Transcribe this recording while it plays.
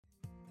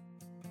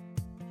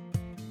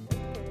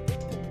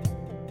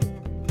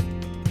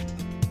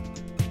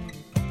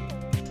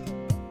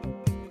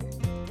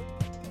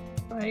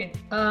right.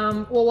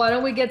 Well, why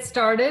don't we get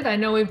started? I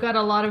know we've got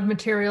a lot of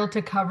material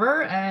to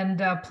cover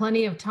and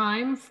plenty of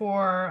time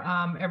for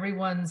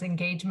everyone's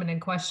engagement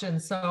and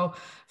questions. So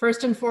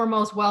first and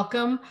foremost,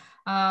 welcome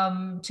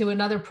to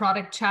another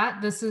product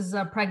chat. This is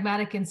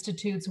Pragmatic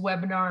Institute's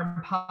webinar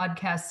and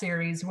podcast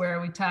series where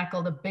we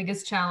tackle the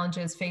biggest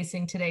challenges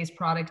facing today's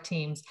product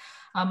teams.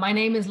 My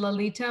name is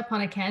Lalita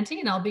Panakanti,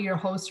 and I'll be your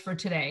host for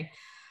today.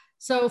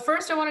 So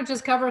first, I want to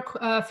just cover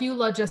a few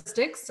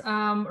logistics.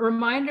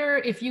 Reminder,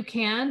 if you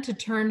can, to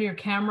turn your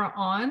camera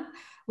on.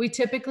 We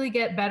typically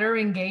get better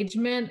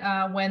engagement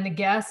when the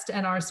guest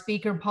and our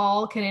speaker,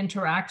 Paul, can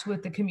interact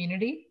with the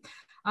community.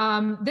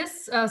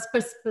 This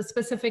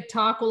specific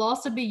talk will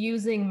also be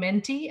using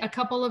Menti a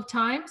couple of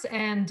times,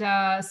 and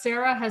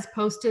Sarah has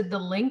posted the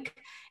link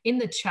in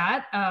the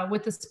chat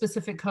with the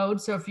specific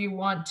code. So if you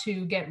want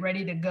to get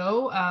ready to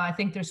go, I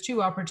think there's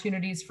 2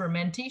 opportunities for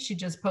Menti. She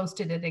just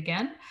posted it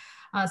again.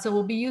 So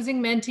we'll be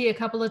using Menti a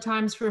couple of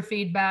times for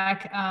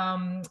feedback,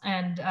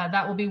 and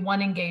that will be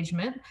one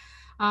engagement.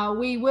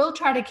 We will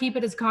try to keep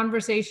it as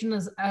conversational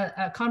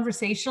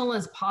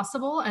as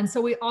possible. And so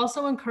we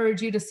also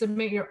encourage you to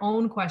submit your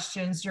own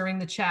questions during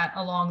the chat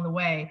along the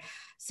way.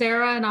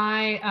 Sarah and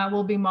I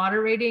will be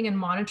moderating and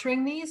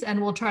monitoring these,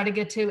 and we'll try to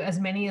get to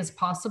as many as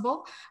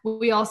possible.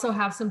 We also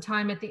have some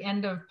time at the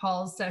end of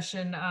Paul's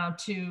session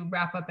to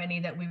wrap up any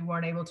that we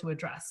weren't able to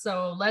address.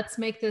 So let's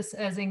make this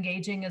as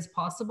engaging as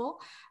possible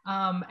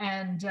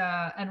and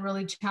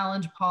really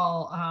challenge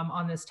Paul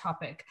on this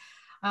topic.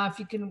 If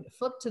you can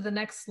flip to the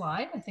next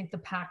slide, I think the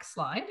pack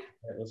slide.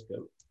 All right, let's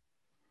go.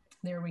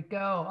 There we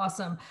go.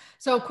 Awesome.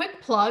 So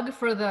quick plug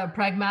for the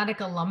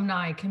Pragmatic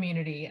alumni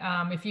community.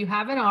 If you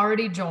haven't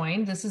already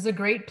joined, this is a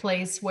great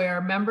place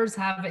where members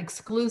have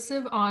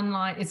exclusive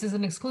online, this is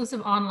an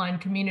exclusive online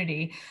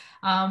community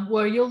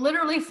where you'll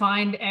literally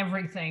find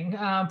everything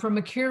from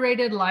a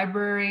curated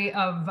library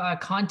of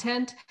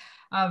content,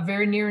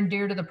 very near and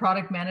dear to the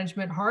product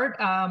management heart,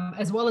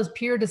 as well as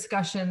peer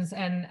discussions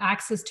and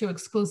access to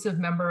exclusive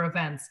member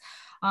events.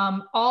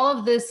 All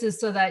of this is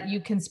so that you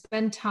can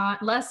spend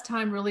less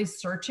time really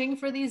searching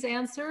for these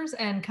answers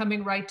and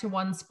coming right to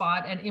one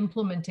spot and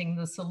implementing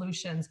the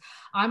solutions.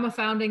 I'm a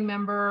founding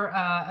member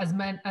as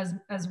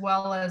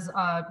well as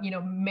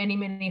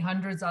many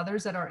hundreds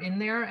others that are in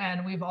there,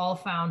 and we've all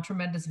found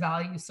tremendous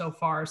value so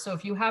far. So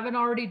if you haven't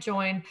already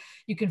joined,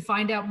 you can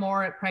find out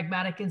more at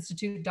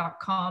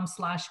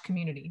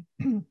pragmaticinstitute.com/community.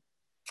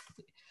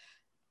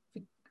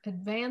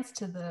 Advance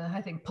to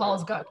I think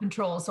Paul's got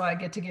control, so I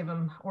get to give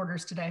him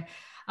orders today.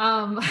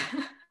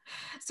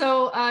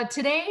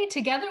 Today,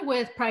 together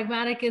with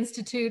Pragmatic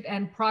Institute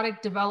and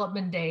Product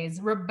Development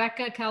Days,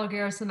 Rebecca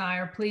Calogeris and I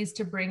are pleased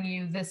to bring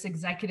you this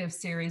executive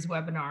series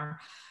webinar.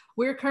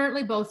 We're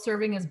currently both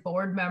serving as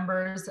board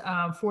members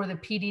for the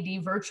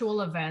PDD virtual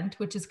event,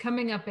 which is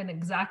coming up in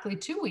exactly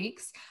 2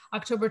 weeks,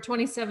 October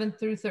 27th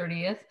through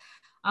 30th.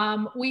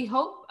 We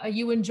hope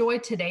you enjoy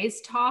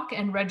today's talk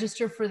and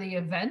register for the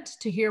event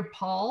to hear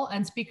Paul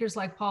and speakers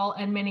like Paul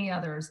and many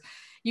others.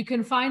 You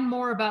can find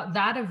more about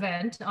that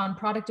event on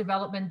Product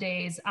Development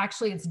Days.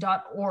 Actually, it's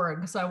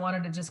 .org, so I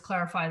wanted to just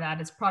clarify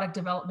that. It's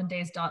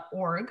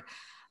productdevelopmentdays.org.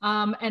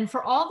 And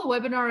for all the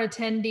webinar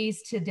attendees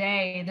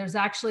today, there's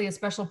actually a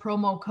special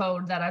promo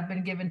code that I've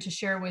been given to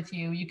share with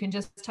you. You can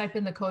just type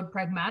in the code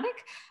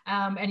Pragmatic,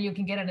 and you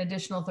can get an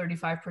additional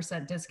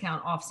 35%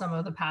 discount off some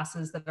of the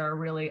passes that are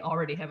really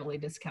already heavily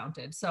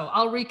discounted. So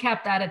I'll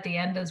recap that at the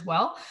end as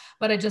well,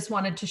 but I just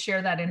wanted to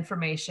share that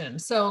information.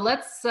 So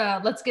let's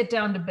get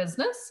down to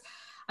business.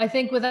 I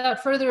think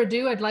without further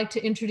ado, I'd like to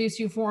introduce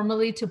you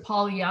formally to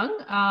Paul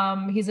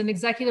Young. He's an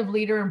executive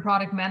leader in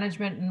product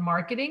management and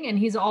marketing, and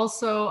he's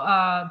also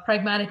a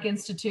Pragmatic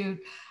Institute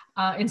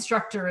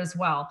instructor as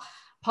well.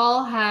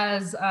 Paul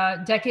has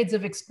decades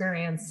of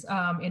experience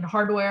in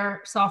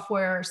hardware,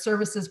 software,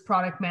 services,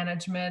 product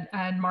management,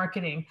 and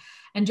marketing.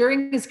 And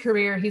during his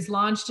career, he's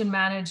launched and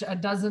managed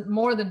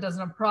more than a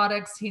dozen of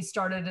products. He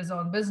started his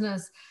own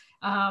business.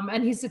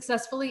 And he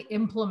successfully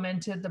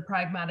implemented the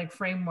Pragmatic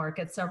framework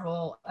at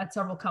several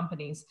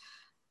companies.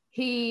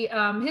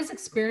 His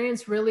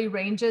experience really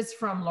ranges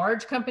from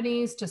large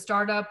companies to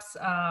startups,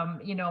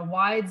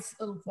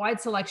 wide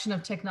selection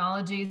of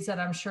technologies that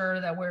I'm sure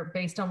that we're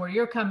based on where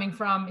you're coming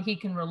from, he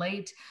can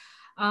relate,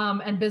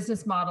 and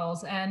business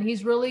models. And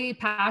he's really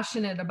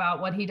passionate about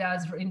what he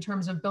does in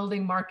terms of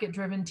building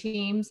market-driven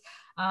teams,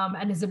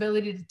 and his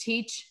ability to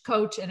teach,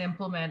 coach, and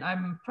implement.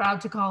 I'm proud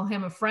to call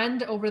him a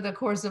friend over the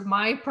course of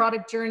my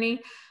product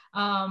journey.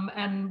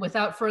 And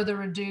without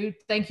further ado,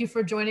 thank you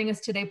for joining us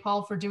today,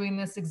 Paul, for doing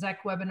this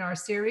exec webinar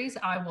series.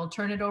 I will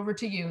turn it over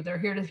to you. They're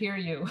here to hear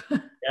you.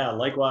 Yeah,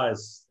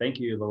 likewise.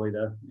 Thank you,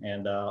 Lalita.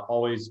 And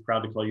always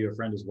proud to call you a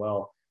friend as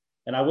well.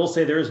 And I will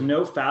say there is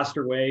no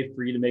faster way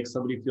for you to make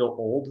somebody feel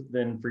old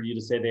than for you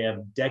to say they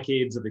have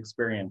decades of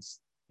experience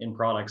in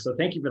products. So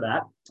thank you for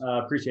that.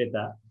 Appreciate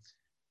that.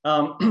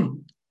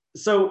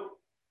 So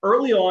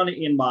early on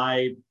in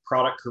my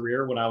product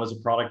career, when I was a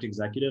product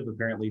executive,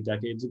 apparently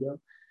decades ago,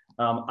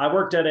 I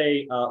worked at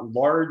a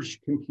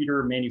large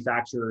computer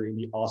manufacturer in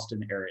the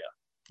Austin area.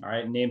 All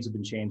right, names have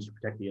been changed to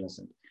protect the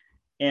innocent.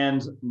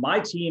 And my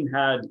team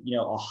had,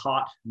 a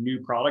hot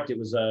new product. It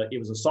was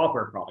a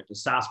software product, a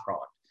SaaS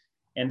product.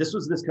 And this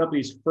was this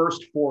company's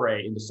first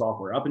foray into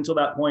software. Up until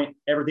that point,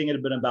 everything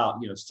had been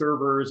about,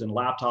 servers and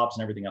laptops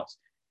and everything else.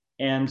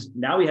 And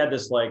now we had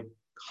this like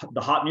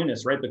the hot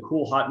newness, right? The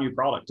cool hot new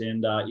product.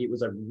 And it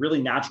was a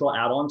really natural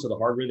add-on to the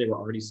hardware they were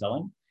already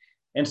selling.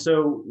 And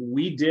so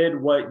we did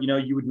what,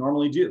 you would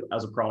normally do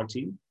as a product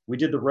team. We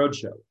did the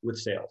roadshow with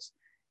sales.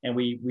 And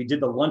we did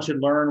the lunch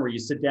and learn where you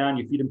sit down,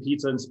 you feed them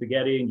pizza and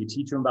spaghetti, and you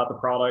teach them about the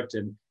product.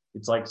 And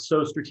it's like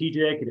so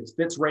strategic and it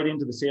fits right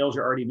into the sales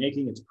you're already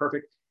making. It's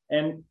perfect.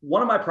 And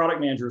one of my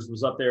product managers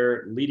was up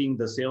there leading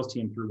the sales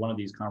team through one of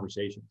these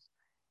conversations.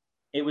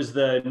 It was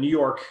the New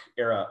York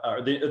era,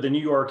 or the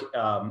New York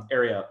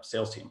area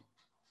sales team.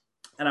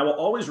 And I will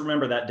always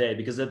remember that day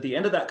because at the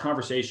end of that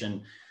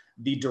conversation,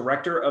 the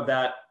director of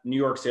that New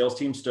York sales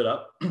team stood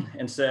up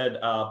and said,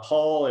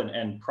 Paul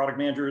and product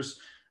managers,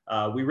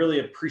 we really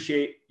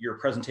appreciate your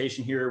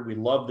presentation here. We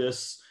love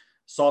this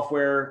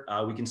software.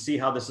 We can see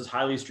how this is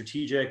highly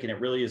strategic and it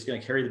really is going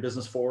to carry the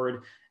business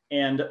forward.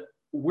 And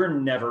we're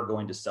never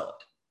going to sell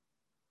it.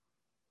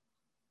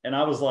 And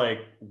I was like,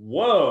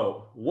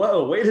 whoa,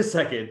 wait a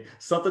second.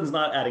 Something's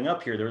not adding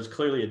up here. There was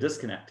clearly a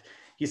disconnect.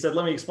 He said,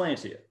 let me explain it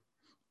to you.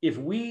 If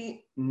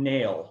we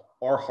nail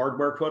our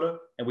hardware quota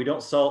and we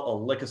don't sell a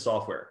lick of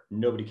software,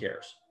 nobody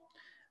cares.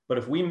 But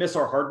if we miss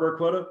our hardware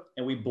quota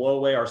and we blow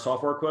away our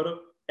software quota,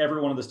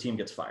 everyone on this team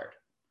gets fired.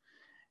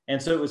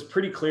 And so it was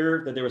pretty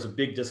clear that there was a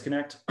big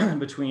disconnect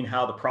between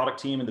how the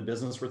product team and the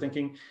business were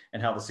thinking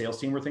and how the sales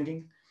team were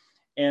thinking.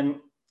 And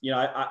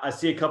I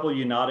see a couple of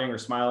you nodding or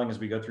smiling as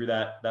we go through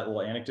that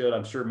little anecdote.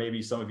 I'm sure maybe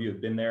some of you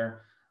have been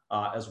there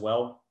as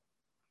well.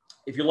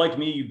 If you're like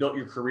me, you built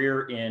your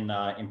career in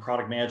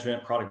product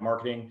management, product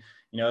marketing.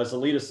 As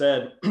Alita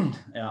said,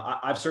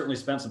 I've certainly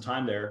spent some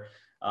time there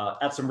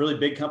at some really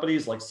big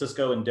companies like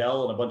Cisco and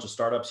Dell and a bunch of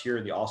startups here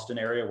in the Austin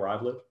area where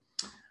I've lived.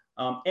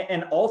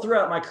 And all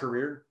throughout my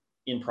career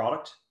in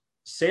product,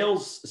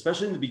 sales,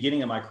 especially in the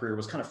beginning of my career,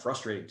 was kind of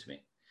frustrating to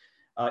me.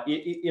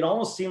 It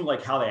almost seemed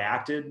like how they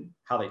acted,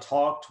 how they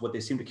talked, what they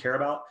seemed to care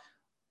about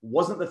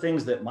wasn't the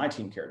things that my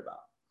team cared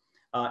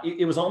about.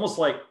 It was almost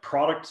like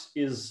product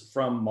is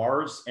from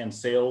Mars and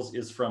sales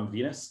is from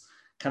Venus,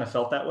 kind of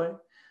felt that way.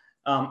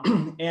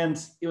 And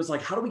it was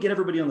like, how do we get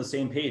everybody on the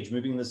same page,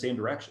 moving in the same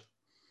direction?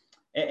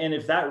 And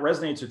if that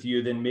resonates with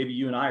you, then maybe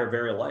you and I are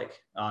very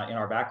alike in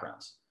our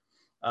backgrounds,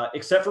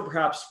 except for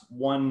perhaps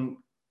one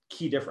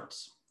key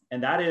difference.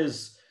 And that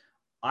is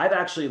I've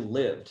actually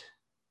lived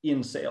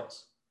in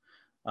sales.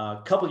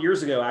 A couple of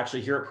years ago,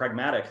 actually, here at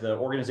Pragmatic, the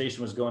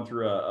organization was going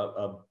through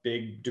a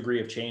big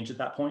degree of change at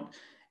that point.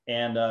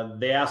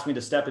 And they asked me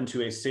to step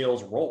into a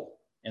sales role.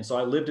 And so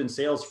I lived in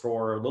sales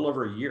for a little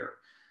over a year.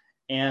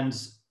 And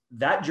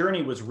that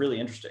journey was really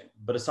interesting.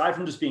 But aside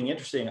from just being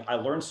interesting, I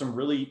learned some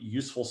really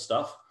useful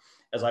stuff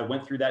as I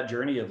went through that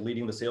journey of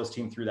leading the sales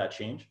team through that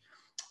change.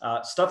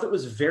 Stuff that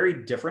was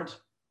very different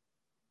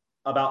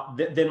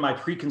than my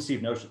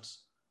preconceived notions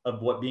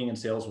of what being in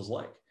sales was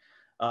like.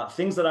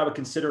 Things that I would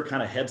consider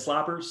kind of head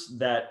slappers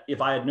that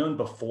if I had known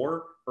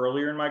before,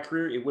 earlier in my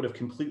career, it would have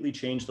completely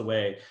changed the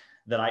way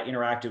that I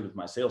interacted with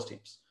my sales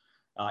teams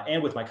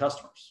and with my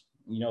customers.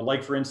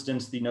 Like for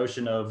instance, the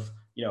notion of,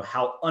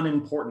 how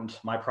unimportant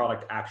my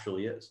product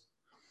actually is.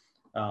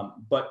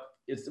 But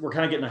we're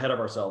kind of getting ahead of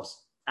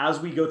ourselves. As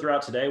we go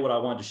throughout today, what I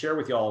wanted to share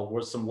with y'all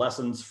was some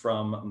lessons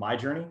from my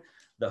journey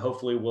that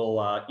hopefully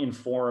will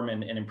inform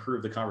and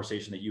improve the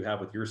conversation that you have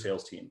with your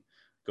sales team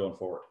going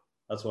forward.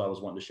 That's what I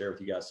was wanting to share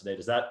with you guys today.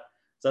 Does that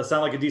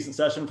sound like a decent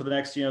session for the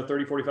next,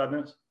 30, 45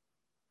 minutes?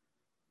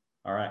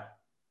 All right,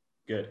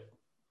 good.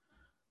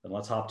 Then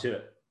let's hop to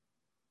it.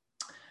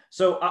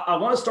 So I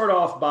want to start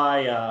off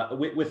by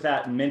with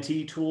that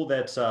Menti tool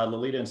that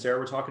Lolita and Sarah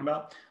were talking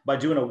about by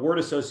doing a word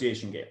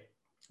association game.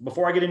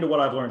 Before I get into what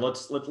I've learned,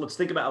 let's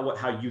think about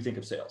how you think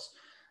of sales.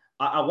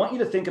 I want you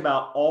to think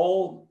about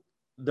all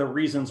the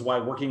reasons why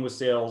working with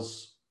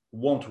sales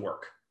won't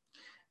work.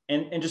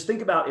 And just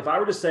think about, if I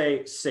were to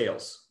say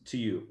sales to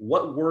you,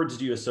 what words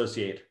do you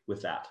associate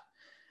with that?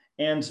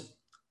 And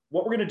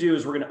what we're going to do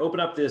is we're going to open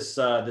up this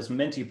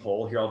Menti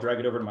poll here. I'll drag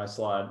it over to my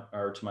slide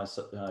or to my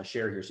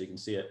share here so you can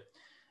see it.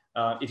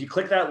 If you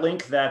click that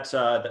link that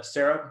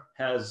Sarah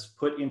has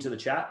put into the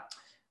chat,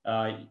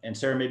 and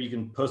Sarah, maybe you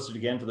can post it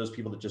again for those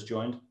people that just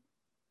joined,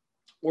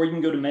 or you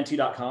can go to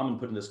menti.com and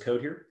put in this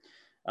code here.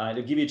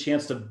 It'll give you a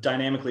chance to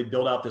dynamically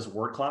build out this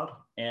word cloud,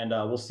 and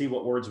we'll see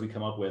what words we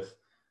come up with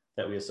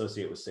that we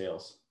associate with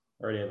sales.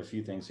 I already have a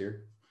few things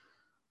here.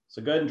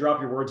 So go ahead and drop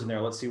your words in there.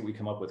 Let's see what we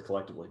come up with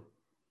collectively.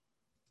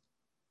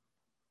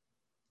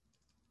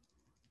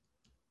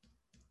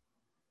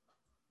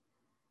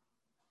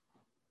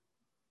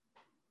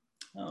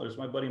 Oh, there's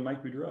my buddy,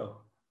 Mike Boudreau.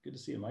 Good to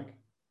see you, Mike.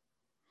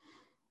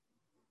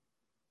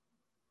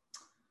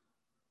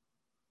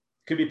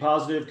 Could be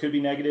positive, could be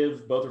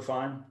negative. Both are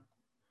fine.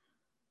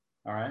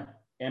 All right.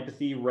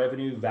 Empathy,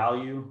 revenue,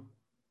 value,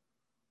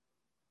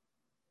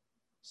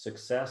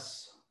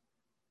 success,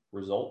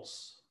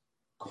 results,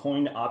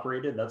 coin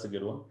operated. That's a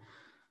good one.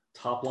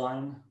 Top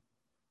line,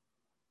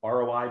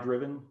 ROI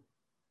driven,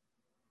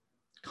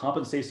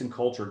 compensation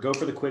culture, go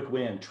for the quick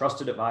win,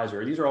 trusted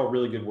advisor. These are all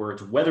really good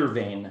words. Weather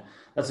vane,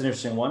 that's an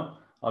interesting one.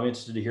 I'm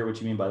interested to hear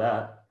what you mean by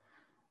that.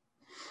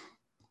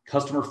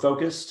 Customer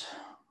focused,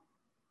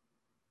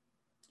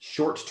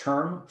 short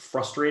term,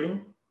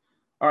 frustrating.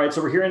 All right,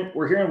 so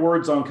we're hearing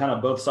words on kind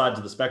of both sides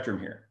of the spectrum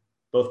here,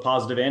 both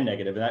positive and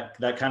negative, and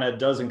that kind of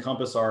does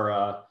encompass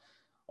our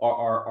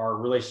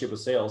relationship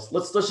with sales.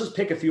 Let's just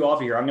pick a few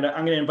off here. I'm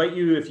gonna invite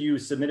you, if you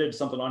submitted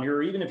something on here,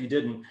 or even if you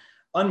didn't,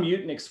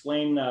 unmute and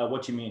explain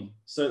what you mean.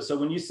 So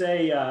when you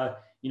say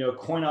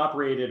coin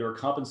operated or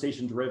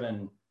compensation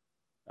driven,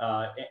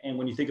 and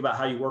when you think about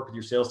how you work with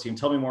your sales team,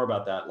 tell me more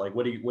about that. Like,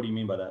 what do you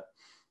mean by that?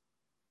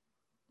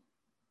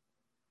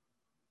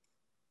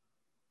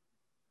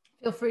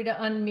 Feel free to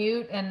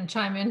unmute and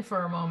chime in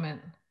for a moment.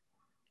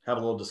 Have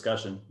a little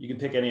discussion. You can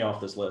pick any off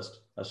this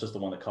list. That's just the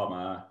one that caught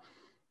my eye.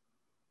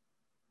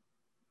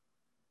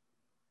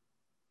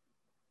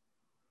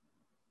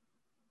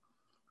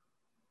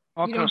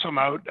 I'll throw some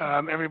out.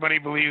 Everybody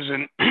believes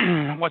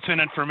in what's in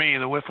it for me,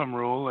 the WIFM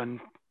rule, and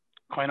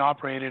coin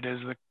operated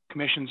is the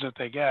commissions that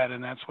they get,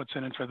 and that's what's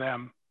in it for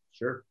them.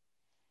 Sure.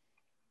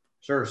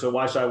 So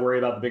why should I worry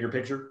about the bigger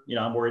picture?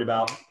 I'm worried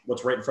about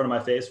what's right in front of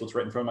my face, what's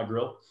right in front of my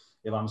grill.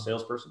 If I'm a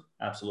salesperson,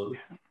 absolutely.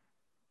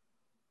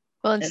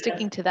 Well, and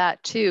sticking to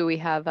that too, we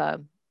have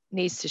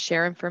needs to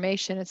share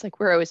information. It's like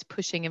we're always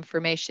pushing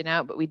information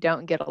out, but we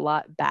don't get a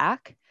lot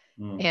back.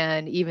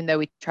 And even though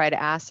we try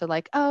to ask, they're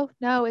like, oh,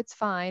 no, it's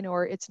fine,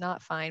 or it's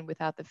not fine,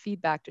 without the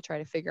feedback to try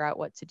to figure out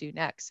what to do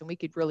next. And we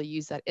could really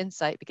use that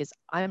insight because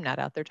I'm not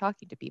out there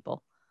talking to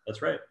people.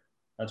 That's right.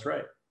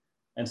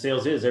 And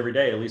sales is every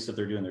day, at least if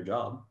they're doing their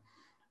job.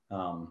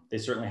 They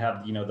certainly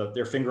have,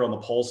 their finger on the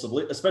pulse of,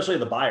 especially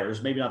the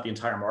buyers, maybe not the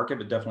entire market,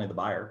 but definitely the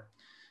buyer.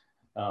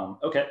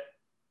 Okay.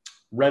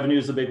 Revenue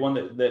is the big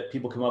one that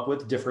people come up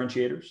with,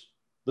 differentiators.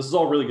 This is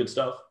all really good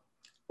stuff.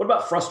 What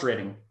about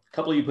frustrating? A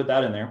couple of you put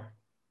that in there.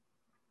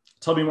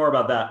 Tell me more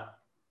about that.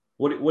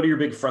 What are your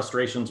big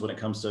frustrations when it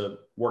comes to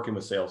working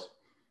with sales?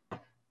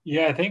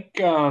 Yeah, I think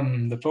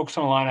the folks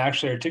on the line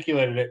actually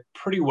articulated it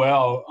pretty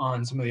well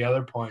on some of the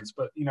other points,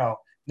 but,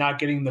 not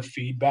getting the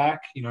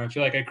feedback. I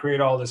feel like I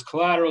create all this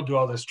collateral, do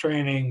all this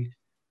training,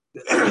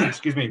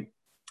 excuse me,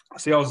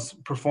 sales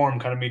perform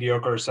kind of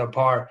mediocre or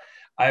subpar.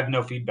 I have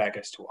no feedback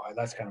as to why.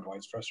 That's kind of why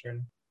it's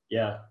frustrating.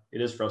 Yeah,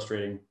 it is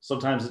frustrating.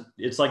 Sometimes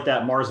it's like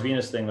that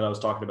Mars-Venus thing that I was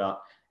talking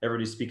about.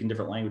 Everybody's speaking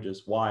different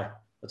languages. Why?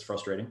 That's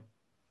frustrating.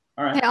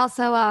 All right. They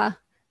also,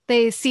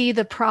 they see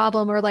the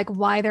problem or like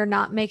why they're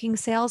not making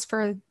sales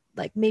for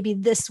like maybe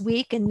this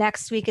week, and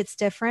next week it's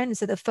different. And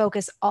so the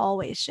focus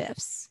always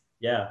shifts.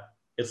 Yeah.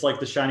 It's like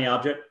the shiny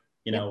object,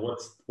 yep.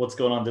 What's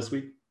going on this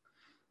week?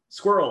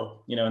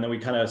 Squirrel, and then we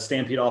kind of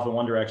stampede off in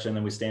one direction,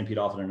 then we stampede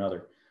off in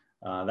another.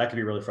 That can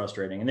be really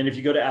frustrating. And then if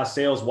you go to ask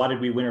sales, why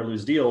did we win or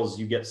lose deals?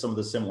 You get some of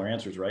the similar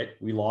answers, right?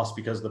 We lost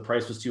because the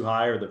price was too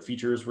high or the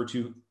features were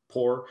too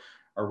poor,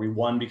 or we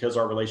won because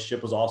our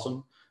relationship was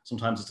awesome.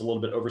 Sometimes it's a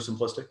little bit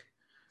oversimplistic.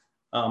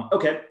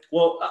 Okay,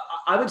 well,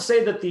 I would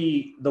say that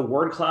the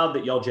word cloud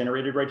that y'all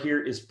generated right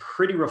here is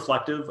pretty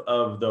reflective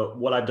of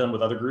what I've done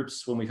with other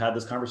groups when we've had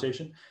this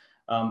conversation.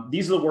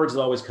 These are the words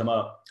that always come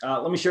up.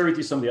 Let me share with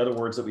you some of the other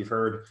words that we've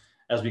heard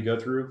as we go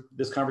through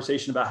this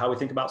conversation about how we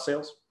think about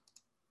sales.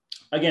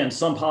 Again,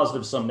 some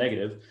positive, some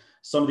negative.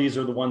 Some of these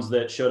are the ones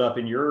that showed up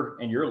in your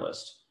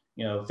list.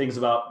 Things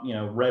about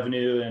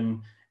revenue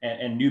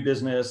and new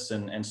business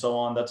and so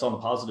on. That's on the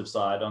positive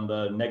side. On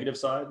the negative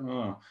side,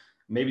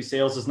 maybe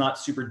sales is not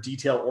super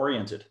detail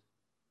oriented.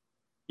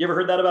 You ever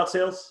heard that about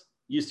sales?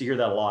 You used to hear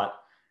that a lot,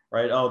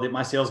 right? Oh,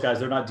 my sales guys,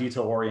 they're not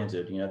detail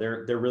oriented.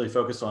 They're really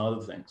focused on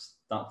other things,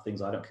 not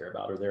things I don't care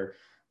about, or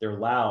they're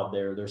loud,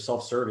 they're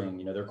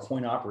self-serving, they're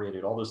coin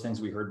operated, all those things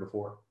we heard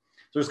before.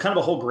 So there's kind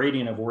of a whole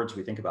gradient of words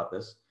we think about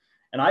this.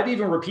 And I've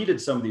even repeated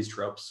some of these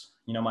tropes,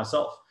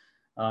 myself,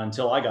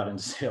 until I got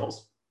into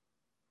sales.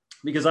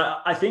 Because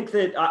I think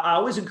that I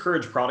always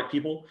encourage product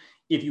people,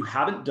 if you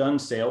haven't done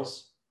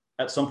sales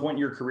at some point in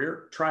your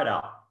career, try it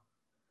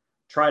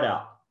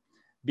out.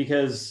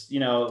 Because,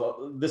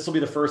 this will be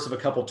the first of a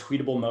couple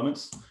tweetable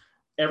moments.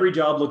 Every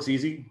job looks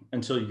easy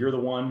until you're the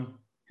one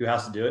who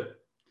has to do it.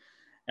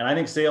 And I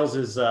think sales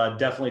is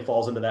definitely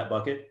falls into that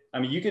bucket. I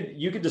mean,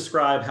 you could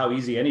describe how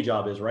easy any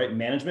job is, right?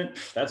 Management,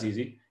 that's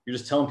easy. You're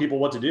just telling people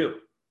what to do,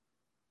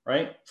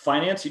 right?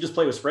 Finance, you just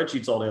play with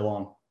spreadsheets all day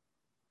long,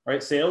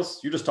 right? Sales,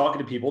 you're just talking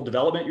to people.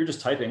 Development, you're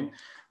just typing,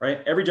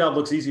 right? Every job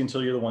looks easy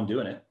until you're the one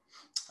doing it,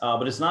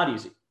 but it's not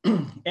easy.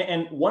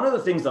 And one of the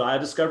things that I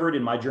discovered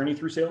in my journey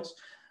through sales,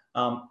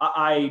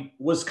 I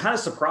was kind of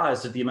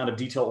surprised at the amount of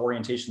detail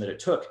orientation that it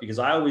took, because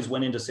I always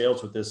went into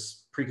sales with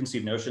this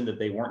preconceived notion that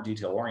they weren't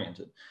detail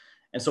oriented.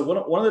 And so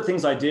one of the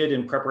things I did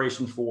in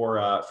preparation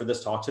for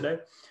this talk today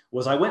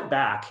was I went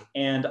back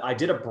and I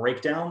did a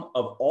breakdown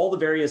of all the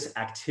various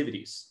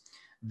activities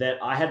that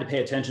I had to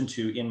pay attention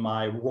to in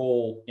my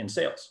role in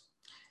sales.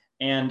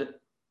 And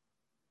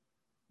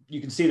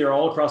you can see they're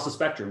all across the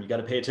spectrum. You got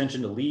to pay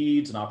attention to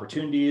leads and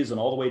opportunities, and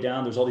all the way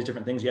down, there's all these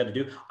different things you had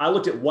to do. I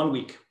looked at 1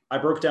 week. I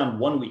broke down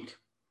 1 week.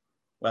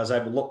 as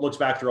I looks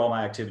back through all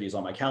my activities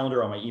on my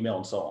calendar, on my email,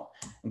 and so on.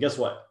 And guess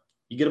what?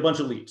 You get a bunch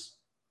of leads.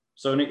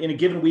 So in a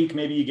given week,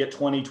 maybe you get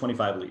 20,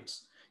 25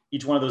 leads.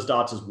 Each one of those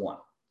dots is one.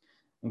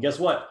 And guess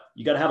what?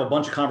 You got to have a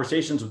bunch of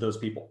conversations with those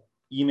people,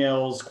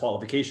 emails,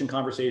 qualification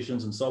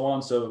conversations, and so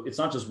on. So it's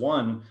not just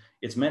one,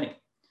 it's many.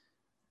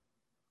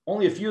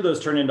 Only a few of those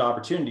turn into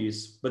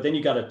opportunities, but then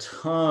you got a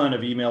ton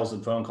of emails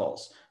and phone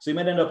calls. So you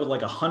might end up with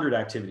like 100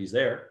 activities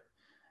there.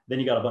 Then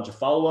you got a bunch of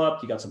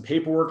follow-up, you got some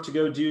paperwork to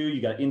go do,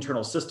 you got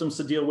internal systems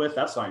to deal with.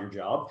 That's not your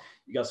job.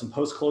 You got some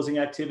post-closing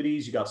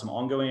activities, you got some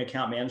ongoing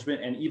account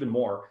management, and even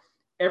more.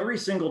 Every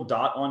single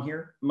dot on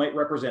here might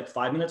represent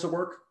 5 minutes of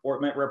work, or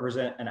it might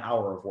represent an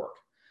hour of work.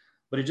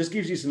 But it just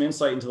gives you some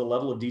insight into the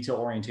level of detail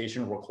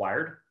orientation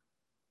required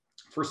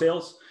for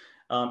sales.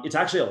 It's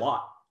actually a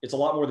lot. It's a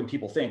lot more than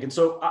people think. And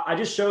so I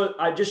just show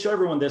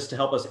everyone this to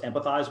help us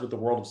empathize with the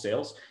world of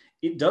sales.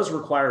 It does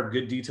require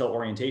good detail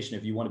orientation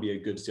if you want to be a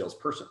good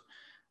salesperson.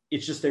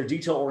 It's just their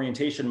detail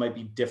orientation might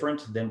be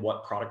different than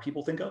what product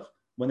people think of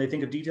when they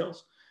think of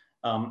details.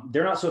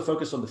 They're not so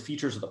focused on the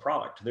features of the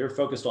product. They're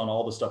focused on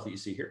all the stuff that you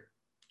see here.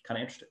 Kind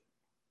of interesting.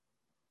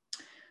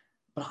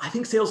 But I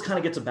think sales kind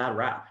of gets a bad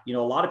rap. You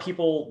know, a lot of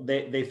people,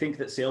 they think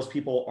that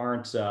salespeople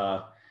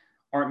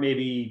aren't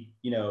maybe,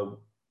 you know,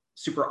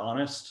 super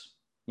honest,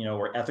 you know,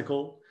 or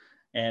ethical.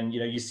 And, you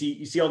know, you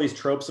see all these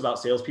tropes about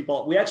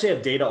salespeople. We actually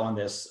have data on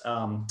this.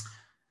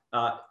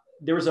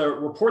 There was a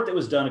report that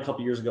was done a couple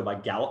of years ago by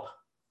Gallup.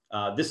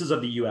 This is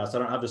of the US. I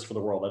don't have this for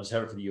the world. I just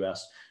have it for the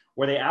US,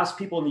 where they asked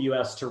people in the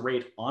US to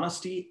rate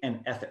honesty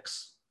and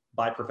ethics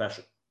by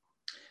profession.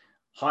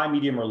 High,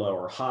 medium, or low,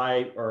 or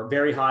high, or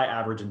very high,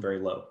 average, and very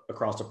low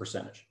across a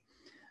percentage.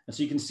 And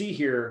so you can see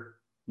here,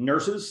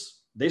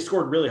 nurses, they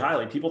scored really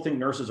highly. People think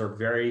nurses are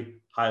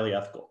very highly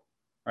ethical,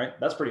 right?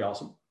 That's pretty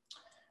awesome.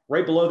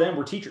 Right below them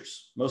were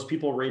teachers. Most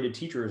people rated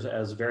teachers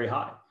as very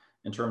high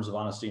in terms of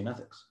honesty and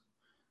ethics.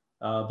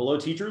 Below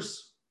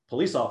teachers,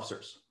 police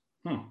officers.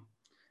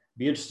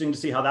 Be interesting to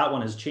see how that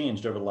one has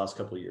changed over the last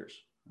couple of years.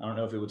 I don't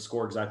know if it would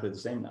score exactly the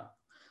same now.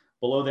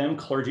 Below them,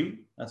 clergy.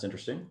 That's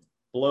interesting.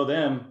 Below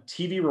them,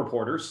 TV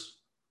reporters,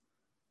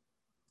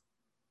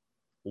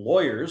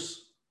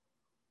 lawyers.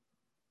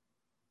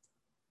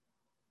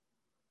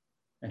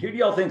 And who do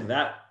y'all think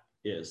that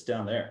is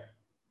down there?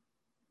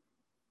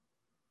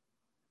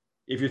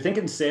 If you're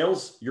thinking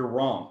sales, you're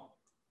wrong.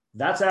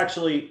 That's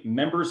actually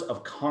members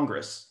of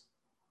Congress.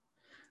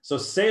 So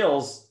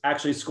sales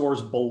actually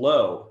scores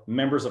below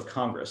members of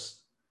Congress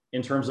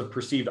in terms of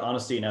perceived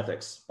honesty and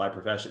ethics by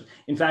profession.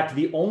 In fact,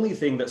 the only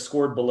thing that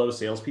scored below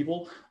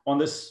salespeople on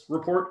this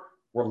report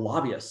were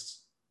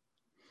lobbyists.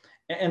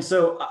 And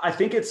so I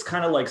think it's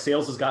kind of like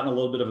sales has gotten a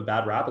little bit of a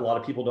bad rap. A lot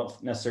of people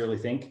don't necessarily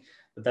think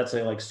that that's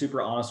a like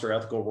super honest or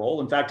ethical role.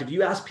 In fact, if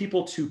you ask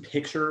people to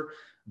picture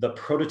the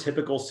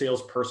prototypical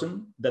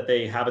salesperson that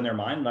they have in their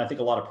mind, and I think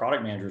a lot of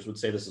product managers would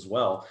say this as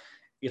well,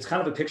 it's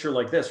kind of a picture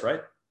like this,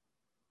 right?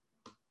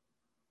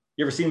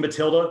 You ever seen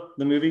Matilda,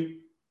 the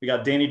movie? We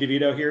got Danny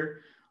DeVito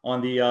here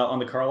on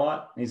the car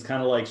lot. And he's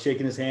kind of like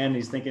shaking his hand. And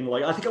he's thinking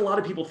like, I think a lot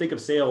of people think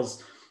of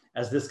sales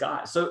as this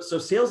guy. So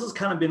sales has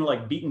kind of been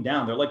like beaten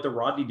down. They're like the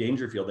Rodney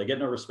Dangerfield. They get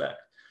no respect.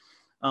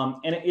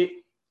 And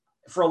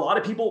for a lot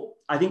of people,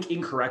 I think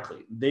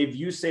incorrectly, they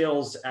view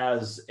sales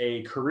as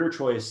a career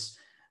choice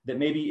that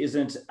maybe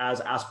isn't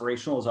as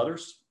aspirational as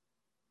others.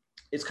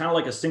 It's kind of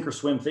like a sink or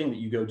swim thing that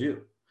you go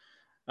do.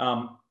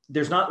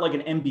 There's not like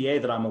an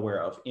MBA that I'm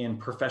aware of in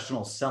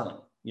professional selling,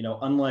 you know,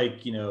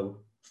 unlike, you know,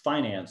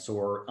 finance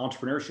or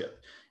entrepreneurship.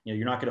 You know,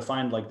 you're not going to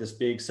find like this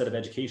big set of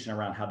education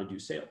around how to do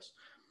sales.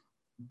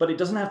 But it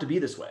doesn't have to be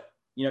this way.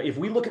 You know, if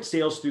we look at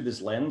sales through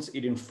this lens,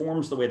 it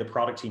informs the way the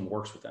product team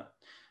works with them.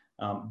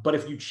 But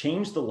if you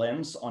change the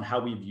lens on how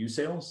we view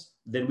sales,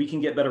 then we can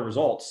get better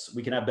results.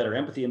 We can have better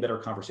empathy and better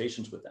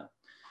conversations with them.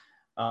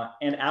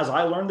 And as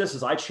I learned this,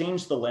 as I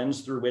changed the lens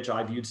through which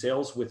I viewed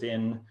sales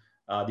within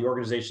the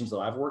organizations that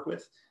I've worked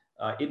with,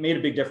 it made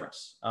a big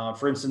difference.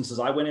 For instance, as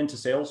I went into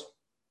sales,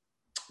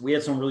 we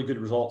had some really good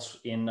results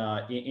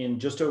in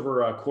just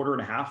over a quarter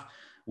and a half.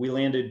 We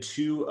landed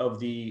 2 of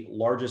the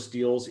largest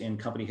deals in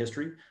company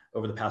history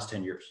over the past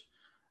 10 years.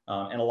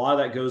 And a lot of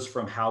that goes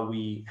from how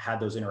we had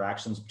those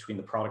interactions between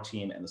the product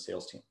team and the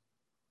sales team.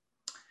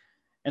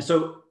 And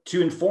so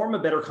to inform a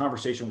better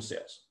conversation with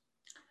sales,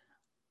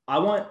 I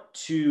want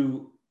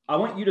you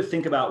to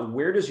think about,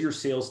 where does your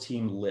sales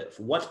team live?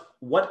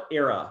 What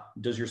era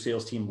does your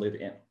sales team live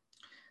in?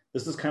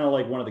 This is kind of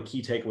like one of the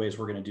key takeaways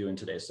we're going to do in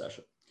today's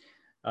session.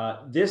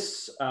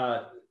 This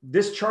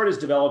chart is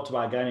developed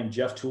by a guy named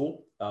Jeff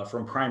Toole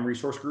from Prime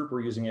Resource Group.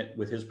 We're using it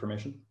with his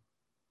permission.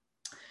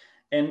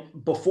 And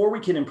before we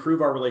can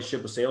improve our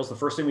relationship with sales, the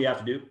first thing we have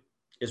to do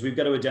is we've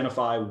got to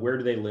identify, where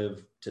do they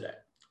live today?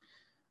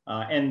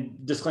 And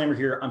disclaimer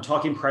here, I'm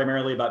talking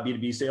primarily about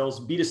B2B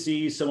sales.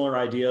 B2C, similar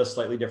idea,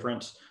 slightly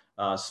different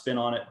spin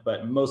on it,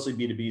 but mostly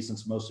B2B,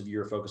 since most of you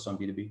are focused on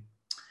B2B.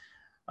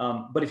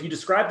 But if you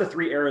describe the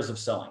 3 eras of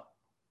selling,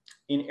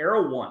 in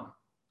era 1,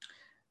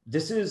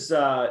 this is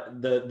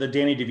the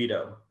Danny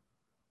DeVito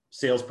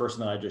salesperson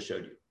that I just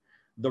showed you.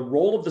 the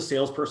role of the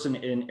salesperson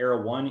in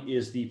era 1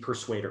 is the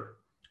persuader,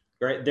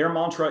 right? Their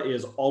mantra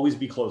is always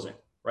be closing,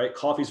 right?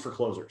 Coffee's for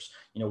closers.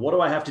 What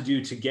do I have to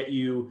do to get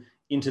you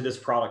into this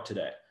product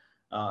today?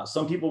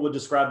 Some people would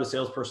describe the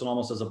salesperson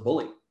almost as a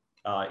bully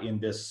in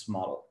this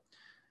model.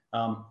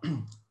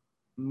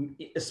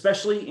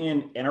 Especially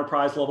in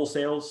enterprise level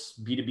sales,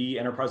 B2B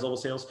enterprise level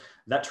sales,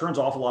 that turns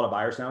off a lot of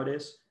buyers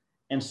nowadays.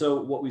 And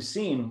so what we've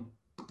seen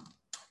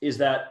is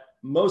that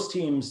most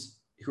teams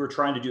who are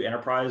trying to do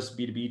enterprise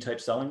B2B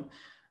type selling,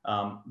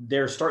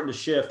 they're starting to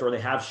shift, or they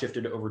have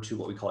shifted over to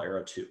what we call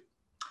era 2.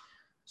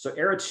 So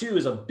era 2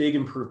 is a big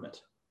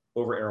improvement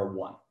over era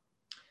 1.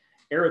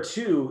 Era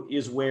 2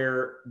 is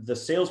where the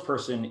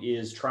salesperson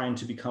is trying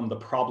to become the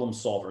problem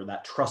solver,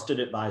 that trusted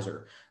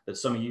advisor that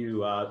some of you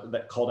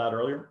that called out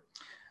earlier.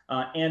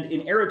 And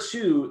in era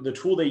 2, the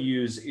tool they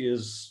use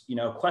is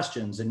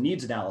questions and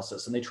needs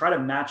analysis, and they try to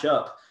match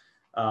up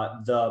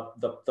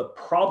the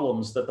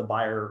problems that the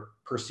buyer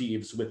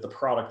perceives with the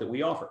product that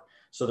we offer,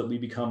 so that we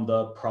become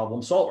the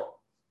problem solver.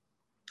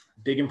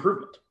 Big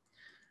improvement.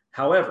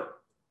 However,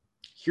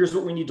 here's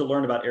what we need to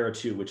learn about era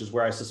 2, which is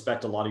where I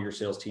suspect a lot of your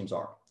sales teams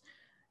are.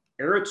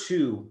 Era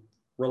 2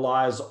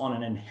 relies on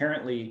an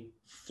inherently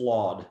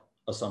flawed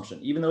assumption.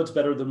 Even though it's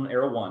better than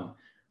era 1,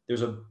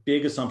 there's a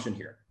big assumption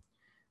here.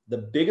 The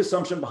big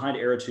assumption behind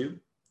era 2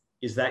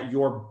 is that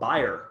your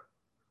buyer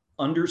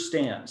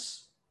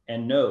understands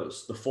and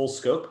knows the full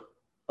scope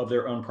of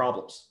their own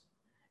problems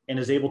and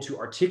is able to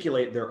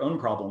articulate their own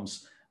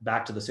problems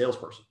back to the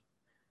salesperson.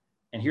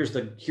 And here's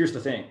the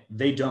thing,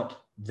 they don't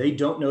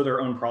know their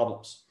own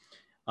problems.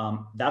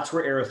 That's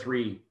where era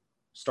 3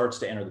 starts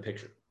to enter the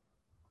picture.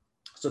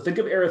 So think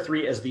of era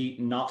 3 as the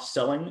not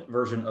selling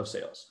version of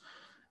sales.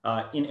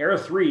 In era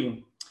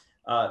 3,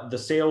 the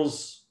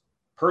sales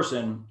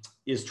person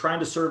is trying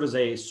to serve as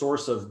a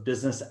source of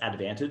business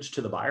advantage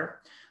to the buyer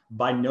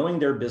by knowing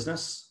their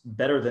business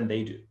better than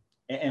they do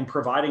and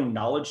providing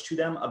knowledge to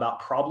them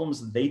about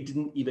problems they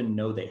didn't even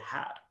know they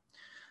had,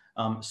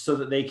 so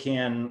that they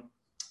can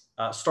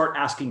start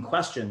asking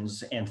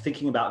questions and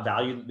thinking about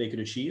value that they could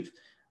achieve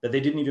that they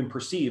didn't even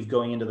perceive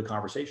going into the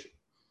conversation.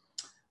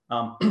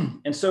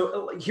 And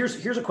so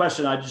here's a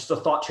question, just a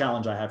thought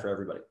challenge I have for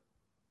everybody.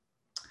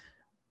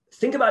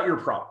 Think about your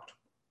product,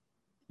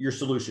 your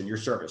solution, your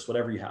service,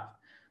 whatever you have.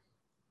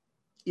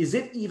 Is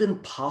it even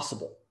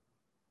possible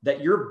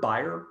that your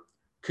buyer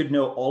could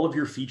know all of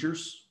your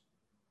features,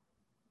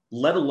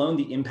 let alone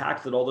the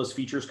impact that all those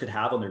features could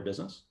have on their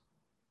business?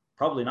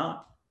 Probably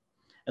not.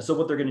 And so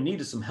what they're going to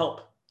need is some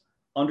help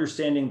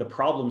understanding the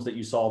problems that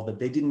you solve that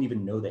they didn't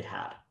even know they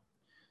had.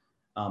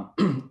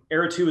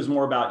 Era 2 is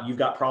more about, you've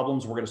got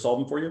problems, we're going to solve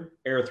them for you.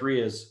 Era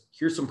 3 is,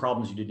 here's some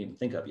problems you didn't even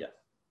think of yet.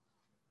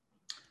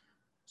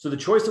 So the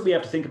choice that we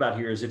have to think about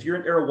here is, if you're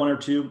in era 1 or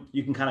 2,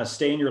 you can kind of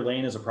stay in your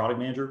lane as a product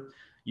manager.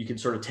 You can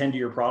sort of tend to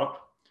your product.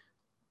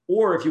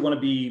 Or if you want to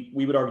be,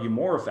 we would argue,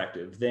 more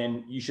effective,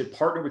 then you should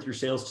partner with your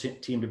sales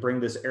team to bring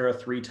this era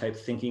 3 type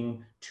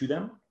thinking to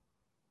them.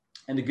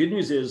 And the good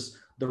news is,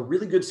 the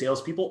really good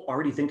salespeople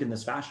already think in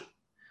this fashion.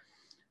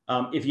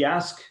 If you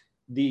ask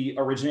the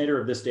originator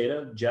of this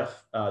data,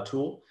 Jeff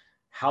Toole,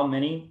 how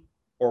many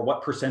or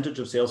what percentage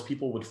of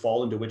salespeople would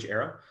fall into which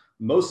era,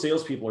 most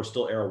salespeople are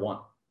still era 1.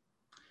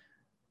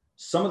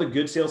 Some of the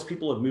good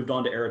salespeople have moved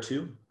on to era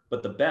 2,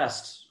 but the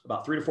best,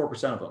 about 3 to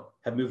 4% of them,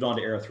 have moved on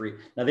to era 3.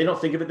 Now, they don't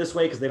think of it this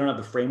way because they don't have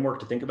the framework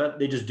to think about it.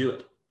 They just do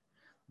it.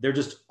 They're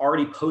just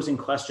already posing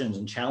questions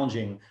and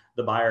challenging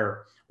the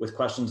buyer with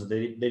questions that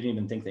they didn't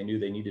even think they knew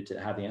they needed to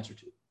have the answer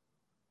to.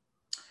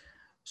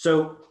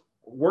 So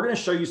we're going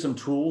to show you some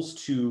tools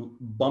to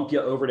bump you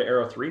over to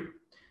era 3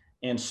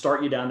 and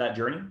start you down that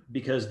journey,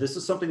 because this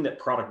is something that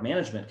product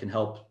management can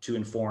help to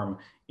inform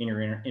in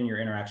your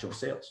interaction with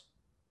sales.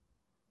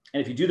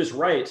 And if you do this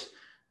right,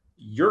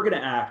 you're going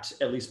to act,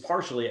 at least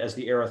partially, as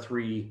the era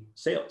 3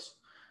 sales,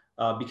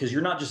 because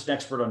you're not just an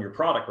expert on your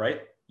product,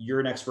 right?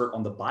 You're an expert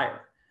on the buyer.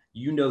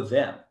 You know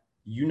them.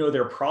 You know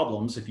their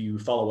problems if you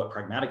follow what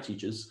Pragmatic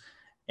teaches,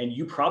 and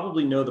you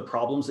probably know the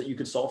problems that you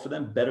could solve for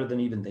them better than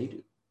even they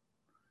do.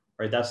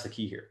 Right? That's the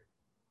key here.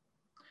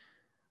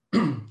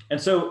 And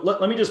so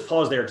let me just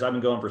pause there because I've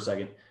been going for a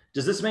second.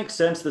 Does this make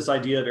sense, this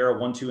idea of era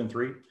 1, 2, and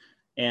 3?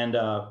 And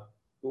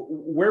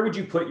where would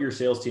you put your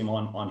sales team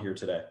on here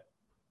today?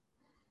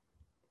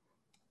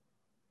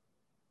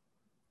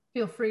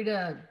 Feel free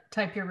to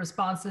type your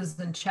responses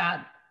in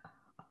chat.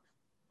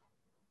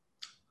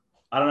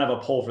 I don't have a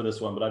poll for this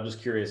one, but I'm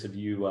just curious if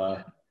you,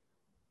 all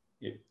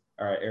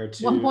right, era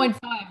 2.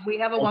 1.5, we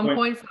have a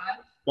 1.5.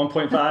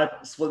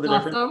 1.5, split the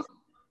Awesome. difference.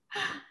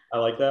 I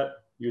like that.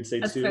 You would say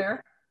That's 2.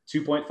 fair.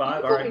 2.5.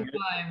 All right.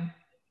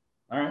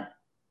 All right.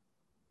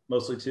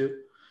 Mostly 2.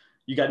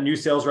 You got new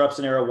sales reps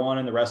in era 1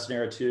 and the rest in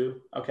era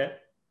 2. Okay.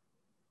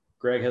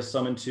 Greg has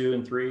some in 2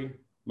 and 3.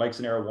 Mike's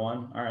in era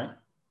 1. All right.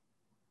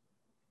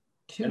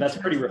 And that's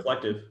pretty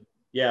reflective.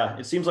 Yeah.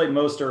 It seems like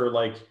most are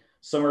like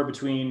somewhere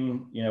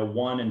between,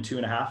 1 and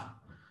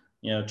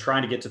 2.5,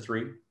 trying to get to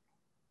 3.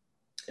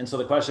 And so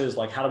the question is,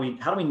 like, how do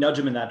we nudge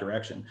them in that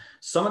direction?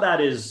 Some of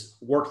that is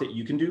work that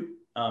you can do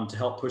to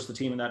help push the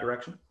team in that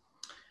direction.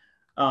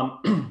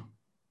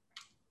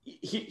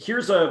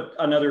 Here's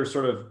another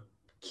sort of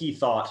key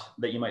thought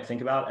that you might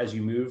think about as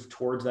you move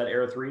towards that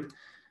era 3,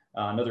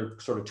 another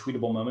sort of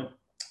tweetable moment.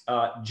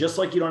 Just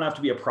like you don't have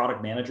to be a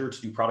product manager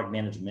to do product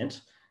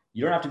management,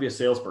 you don't have to be a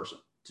salesperson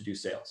to do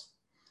sales.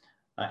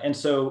 And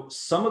so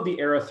some of the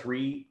era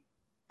 3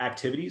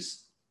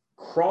 activities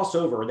cross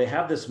over. They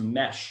have this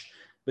mesh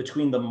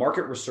between the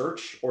market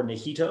research or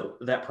Nahito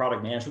that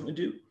product management would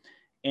do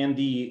and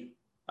the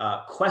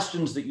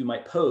questions that you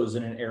might pose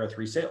in an era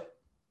 3 sale.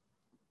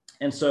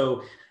 And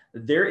so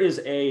there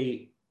is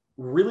a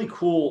really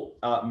cool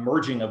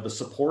merging of the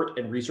support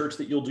and research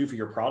that you'll do for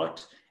your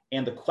product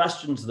and the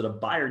questions that a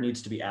buyer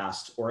needs to be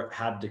asked or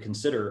had to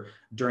consider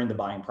during the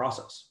buying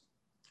process.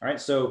 All right,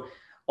 so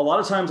a lot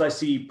of times I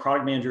see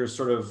product managers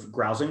sort of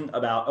grousing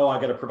about, oh, I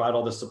got to provide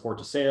all this support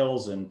to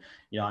sales, and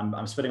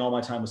I'm spending all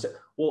my time with sales.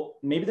 Well,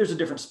 maybe there's a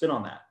different spin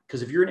on that,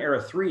 because if you're in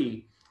era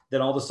 3,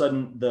 then all of a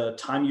sudden the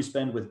time you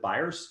spend with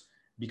buyers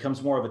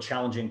becomes more of a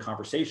challenging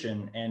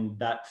conversation, and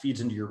that feeds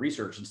into your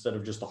research instead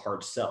of just a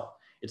hard sell.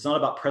 It's not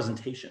about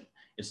presentation.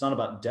 It's not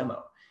about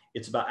demo.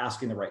 It's about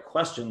asking the right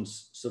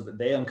questions so that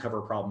they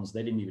uncover problems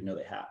they didn't even know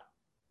they had.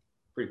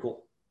 Pretty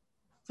cool.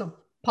 So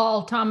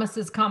Paul Thomas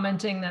is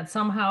commenting that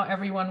somehow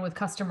everyone with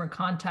customer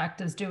contact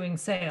is doing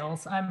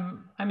sales.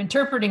 I'm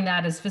interpreting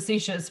that as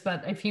facetious,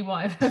 but if you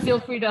want, feel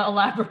free to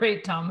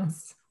elaborate,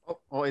 Thomas.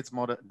 Oh, it's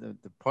more the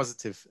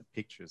positive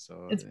picture.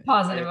 So it's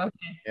positive,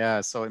 okay.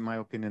 Yeah, so in my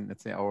opinion,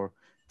 let's say our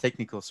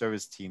technical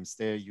service teams,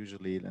 they're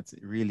usually, let's say,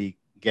 really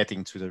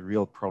getting to the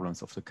real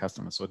problems of the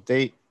customer. So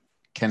they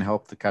can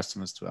help the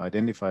customers to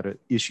identify the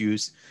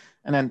issues,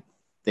 and then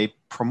they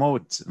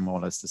promote more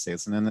or less the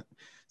sales. And then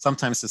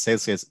sometimes the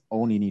sales guys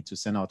only need to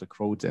send out a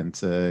quote and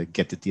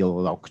get the deal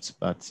locked.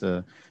 But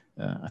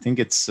I think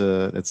it's,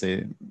 let's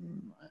say,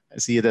 I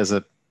see it as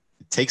it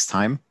takes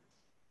time.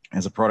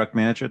 As a product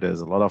manager,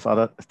 there's a lot of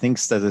other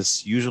things that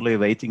is usually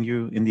awaiting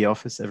you in the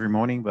office every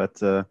morning. But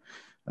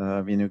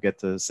when you get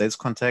the sales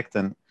contact,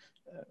 and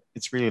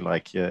it's really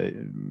like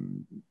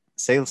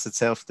sales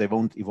itself, they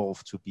won't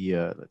evolve to be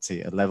let's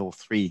say, a level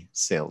 3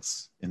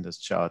 sales in this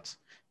chart.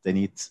 They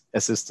need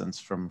assistance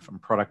from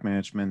product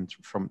management,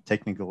 from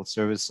technical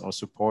service or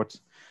support.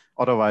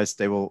 Otherwise,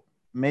 they will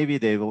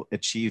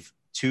achieve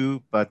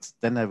 2, but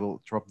then they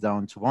will drop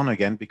down to 1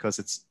 again because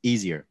it's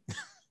easier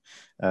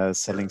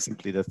selling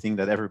simply the thing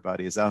that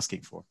everybody is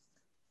asking for.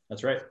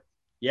 That's right.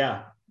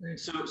 Yeah.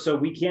 So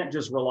we can't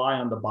just rely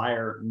on the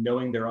buyer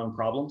knowing their own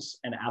problems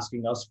and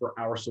asking us for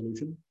our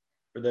solution.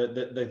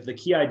 The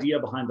key idea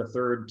behind the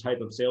third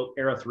type of sale,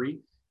 era 3,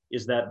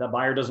 is that the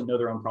buyer doesn't know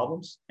their own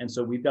problems. And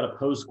so we've got to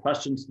pose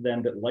questions to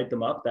them that light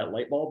them up, that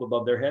light bulb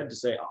above their head to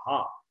say,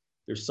 aha,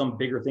 there's some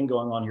bigger thing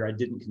going on here I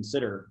didn't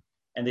consider.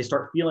 And they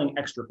start feeling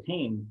extra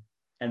pain,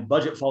 and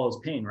budget follows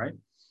pain, right?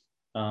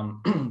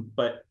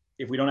 But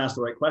if we don't ask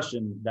the right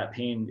question, that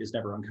pain is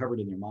never uncovered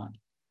in their mind.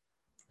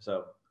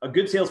 So a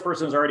good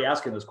salesperson is already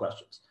asking those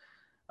questions.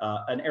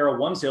 An era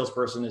 1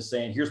 salesperson is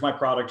saying, here's my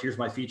product, here's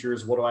my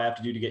features, what do I have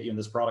to do to get you in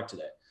this product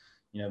today?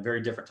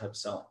 Very different type of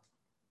selling.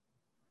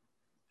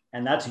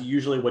 And that's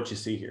usually what you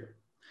see here.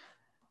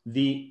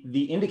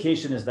 The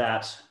indication is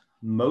that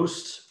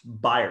most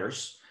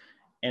buyers,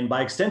 and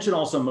by extension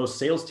also most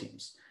sales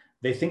teams,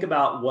 they think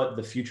about what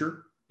the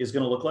future is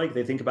going to look like.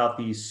 They think about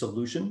the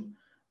solution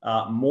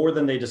more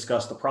than they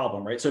discuss the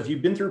problem, right? So if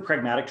you've been through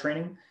pragmatic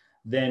training,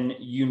 then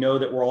you know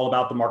that we're all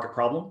about the market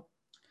problem.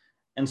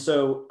 And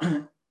so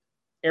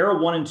era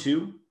 1 and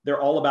 2,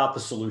 they're all about the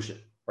solution,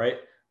 right?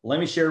 Let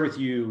me share with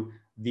you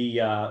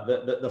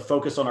the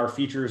focus on our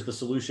features, the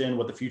solution,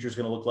 what the future is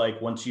going to look like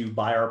once you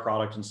buy our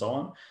product and so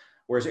on.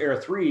 Whereas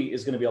era 3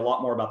 is going to be a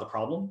lot more about the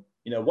problem.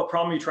 What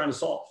problem are you trying to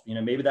solve?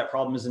 Maybe that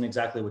problem isn't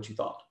exactly what you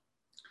thought.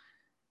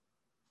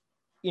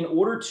 In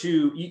order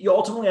to, you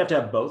ultimately have to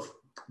have both,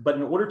 but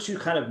in order to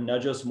kind of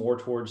nudge us more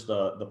towards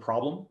the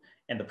problem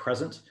and the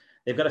present,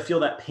 they've got to feel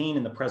that pain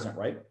in the present,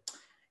 right?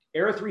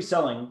 Era 3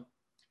 selling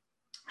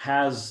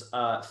has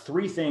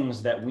 3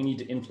 things that we need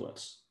to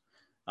influence.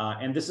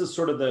 And this is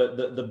sort of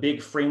the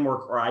big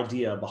framework or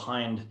idea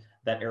behind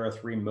that era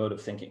 3 mode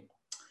of thinking.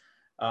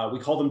 We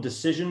call them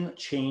decision,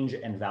 change,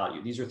 and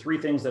value. These are 3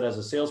 things that as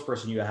a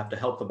salesperson, you have to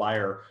help the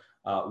buyer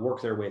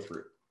work their way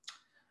through.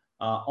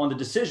 On the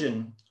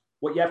decision,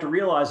 what you have to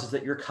realize is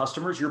that your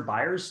customers, your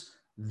buyers,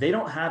 they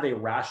don't have a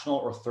rational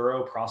or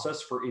thorough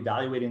process for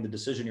evaluating the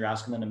decision you're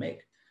asking them to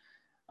make.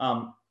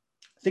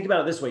 Think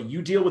about it this way.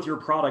 You deal with your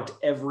product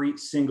every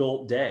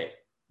single day.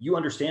 You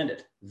understand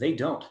it. They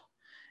don't.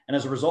 And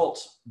as a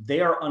result,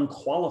 they are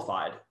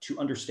unqualified to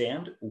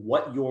understand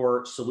what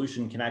your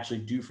solution can actually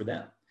do for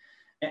them.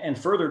 And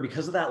further,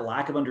 because of that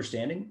lack of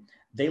understanding,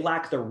 they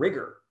lack the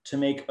rigor to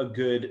make a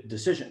good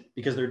decision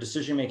because their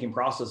decision-making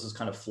process is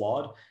kind of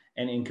flawed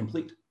and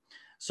incomplete.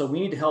 So we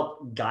need to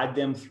help guide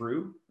them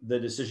through the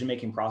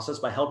decision-making process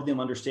by helping them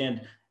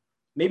understand,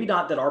 maybe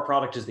not that our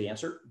product is the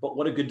answer, but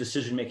what a good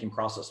decision-making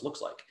process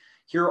looks like.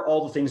 Here are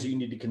all the things that you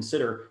need to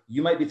consider.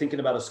 You might be thinking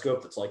about a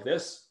scope that's like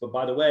this, but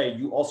by the way,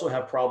 you also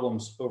have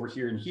problems over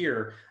here and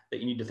here that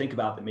you need to think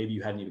about that maybe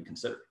you hadn't even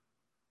considered.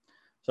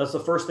 So that's the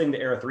first thing the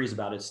Era 3 is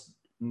about. It's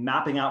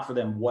mapping out for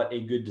them what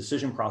a good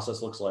decision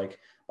process looks like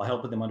by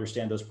helping them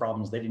understand those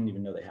problems they didn't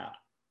even know they had.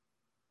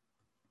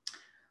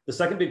 The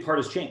second big part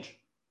is change.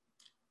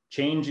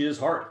 Change is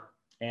hard,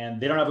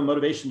 and they don't have a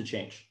motivation to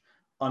change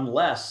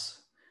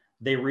unless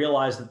they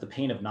realize that the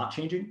pain of not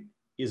changing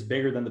is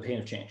bigger than the pain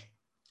of change.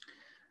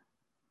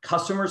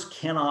 Customers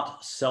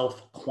cannot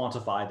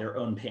self-quantify their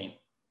own pain,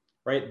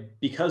 right?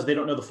 Because they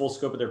don't know the full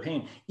scope of their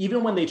pain.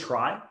 Even when they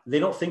try, they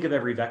don't think of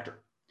every vector.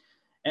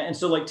 And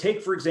so like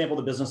take, for example,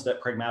 the business that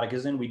Pragmatic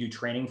is in, we do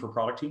training for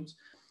product teams.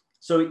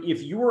 So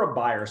if you were a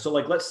buyer, so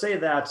like let's say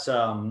that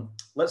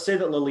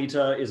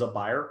Lolita is a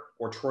buyer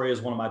or Troy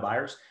is one of my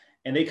buyers,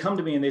 and they come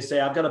to me and they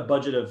say, I've got a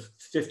budget of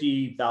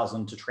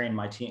 50,000 to train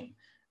my team.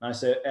 And I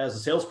say, as a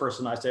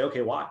salesperson, I say,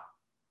 okay, why?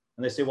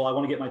 And they say, well, I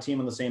want to get my team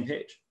on the same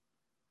page.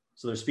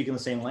 So they're speaking the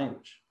same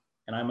language.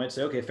 And I might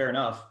say, okay, fair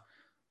enough.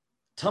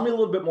 Tell me a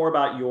little bit more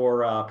about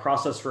your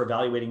process for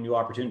evaluating new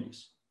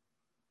opportunities.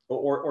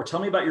 Or tell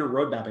me about your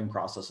road mapping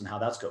process and how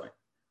that's going.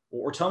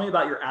 Or tell me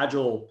about your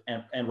agile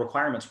and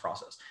requirements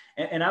process.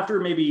 And after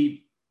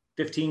maybe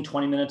 15,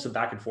 20 minutes of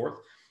back and forth,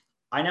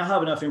 I now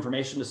have enough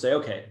information to say,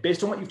 okay,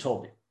 based on what you've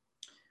told me,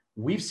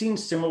 we've seen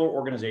similar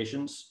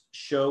organizations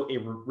show a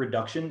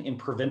reduction in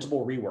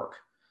preventable rework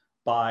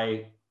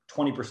by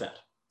 20%.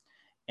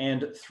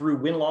 And through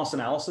win-loss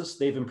analysis,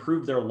 they've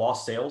improved their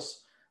lost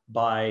sales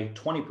by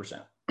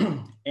 20%.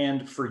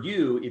 And for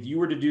you, if you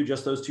were to do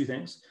just those two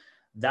things,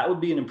 that would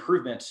be an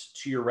improvement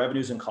to your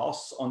revenues and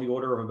costs on the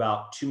order of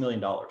about $2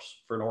 million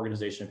for an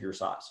organization of your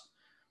size.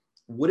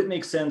 Would it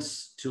make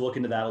sense to look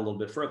into that a little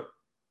bit further?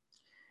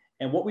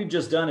 And what we've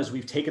just done is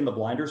we've taken the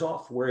blinders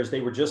off, whereas they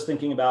were just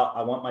thinking about,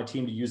 I want my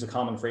team to use a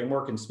common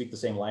framework and speak the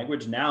same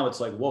language. Now it's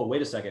like, whoa,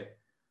 wait a second.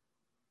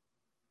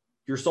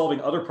 You're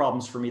solving other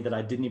problems for me that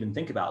I didn't even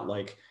think about,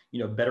 like,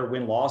 better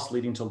win-loss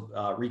leading to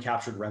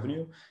recaptured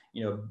revenue,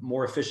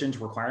 more efficient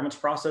requirements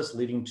process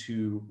leading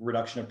to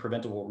reduction of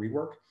preventable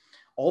rework.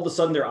 All of a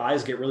sudden their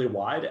eyes get really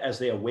wide as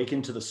they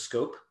awaken to the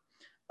scope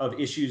of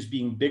issues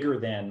being bigger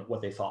than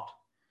what they thought.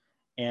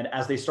 And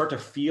as they start to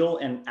feel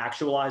and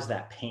actualize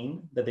that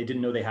pain that they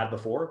didn't know they had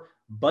before,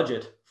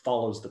 budget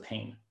follows the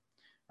pain,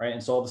 right?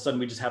 And so all of a sudden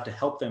we just have to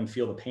help them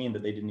feel the pain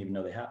that they didn't even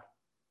know they had.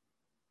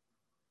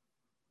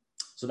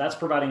 So that's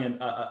providing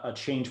a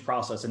change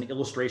process, an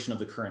illustration of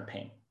the current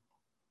pain.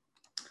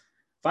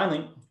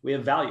 Finally, we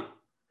have value.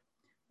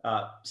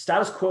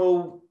 Status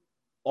quo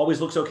always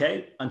looks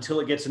okay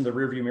until it gets in the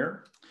rearview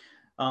mirror.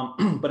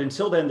 But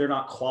until then, they're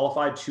not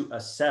qualified to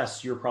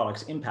assess your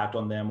product's impact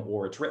on them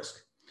or its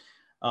risk.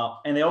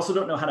 And they also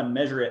don't know how to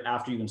measure it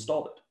after you've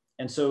installed it.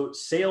 And so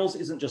sales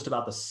isn't just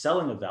about the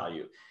selling of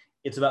value.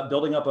 It's about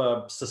building up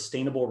a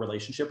sustainable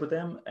relationship with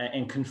them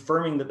and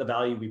confirming that the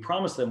value we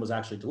promised them was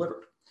actually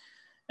delivered.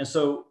 And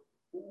so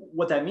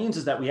what that means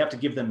is that we have to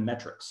give them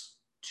metrics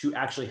to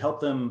actually help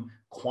them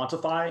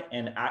quantify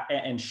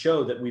and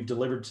show that we've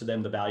delivered to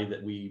them the value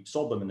that we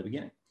sold them in the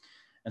beginning.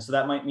 And so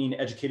that might mean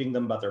educating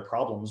them about their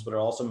problems, but it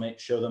also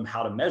might show them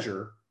how to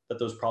measure that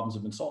those problems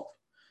have been solved.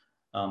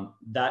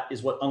 That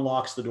is what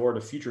unlocks the door to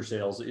future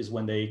sales, is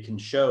when they can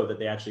show that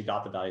they actually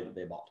got the value that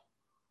they bought.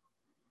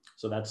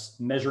 So that's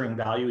measuring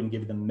value and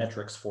giving them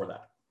metrics for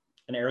that.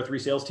 An Era 3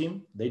 sales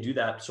team, they do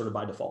that sort of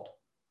by default.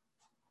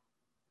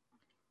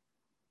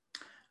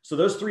 So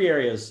those three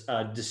areas,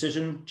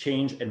 decision,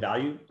 change, and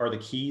value, are the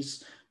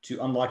keys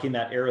to unlocking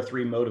that Era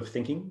 3 mode of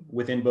thinking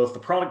within both the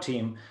product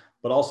team,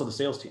 but also the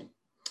sales team.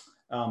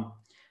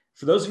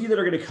 For those of you that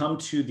are going to come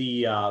to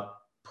the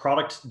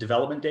product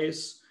development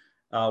days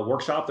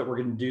workshop that we're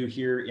going to do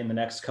here in the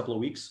next couple of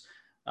weeks,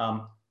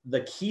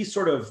 the key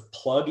sort of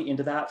plug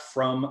into that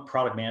from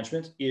product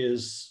management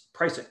is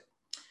pricing.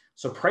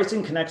 So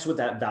pricing connects with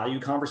that value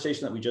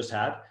conversation that we just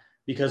had,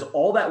 because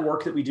all that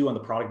work that we do on the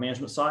product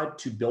management side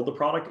to build the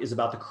product is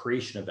about the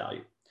creation of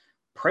value.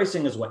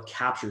 Pricing is what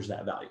captures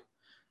that value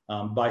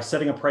by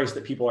setting a price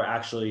that people are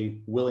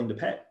actually willing to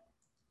pay.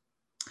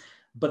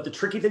 But the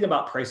tricky thing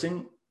about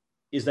pricing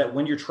is that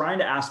when you're trying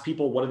to ask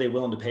people what are they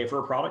willing to pay for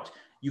a product,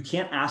 you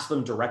can't ask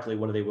them directly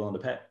what are they willing to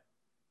pay.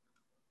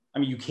 I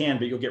mean, you can,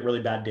 but you'll get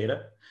really bad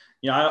data.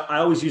 I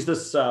always use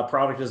this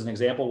product as an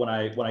example when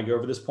I go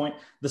over this point.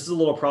 This is a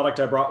little product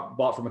I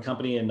bought from a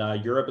company in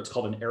Europe. It's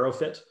called an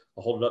AeroFit.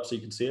 I'll hold it up so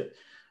you can see it.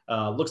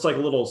 Looks like a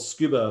little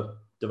scuba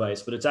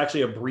device, but it's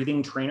actually a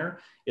breathing trainer.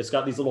 It's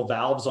got these little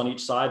valves on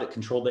each side that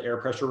control the air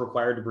pressure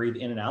required to breathe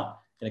in and out,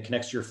 and it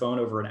connects to your phone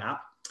over an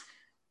app.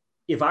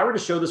 If I were to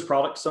show this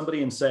product to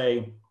somebody and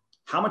say,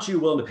 how much are you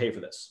willing to pay for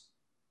this?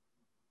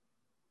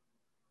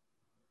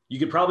 You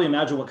could probably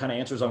imagine what kind of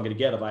answers I'm going to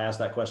get if I ask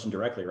that question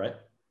directly, right?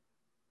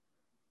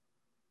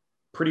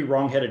 Pretty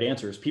wrong-headed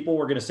answers. People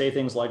were going to say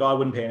things like, oh, I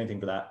wouldn't pay anything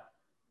for that.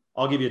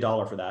 I'll give you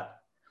 $1 for that.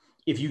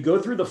 If you go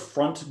through the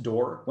front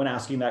door when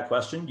asking that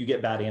question, you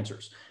get bad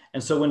answers.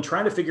 And so when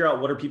trying to figure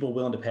out what are people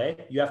willing to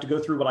pay, you have to go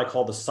through what I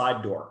call the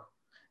side door.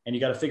 And you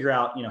got to figure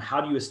out,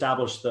 how do you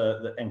establish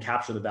and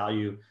capture the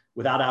value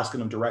without asking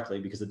them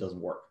directly, because it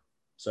doesn't work.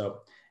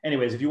 So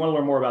anyways, if you want to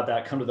learn more about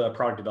that, come to the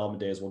product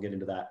development days. We'll get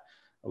into that.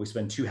 We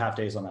spend 2 half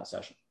days on that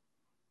session.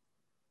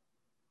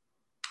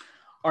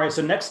 All right,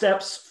 so next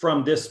steps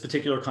from this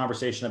particular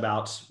conversation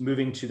about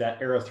moving to that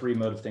Era 3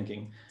 mode of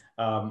thinking,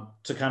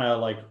 to kind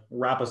of like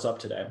wrap us up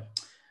today.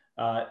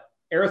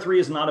 Era 3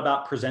 is not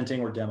about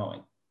presenting or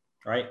demoing,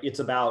 right? It's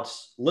about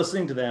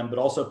listening to them, but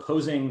also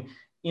posing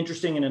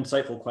interesting and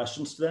insightful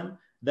questions to them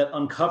that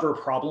uncover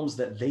problems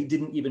that they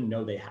didn't even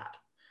know they had,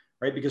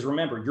 right? Because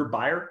remember, your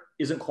buyer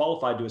isn't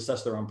qualified to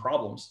assess their own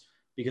problems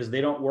because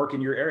they don't work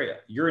in your area.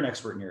 You're an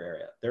expert in your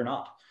area, they're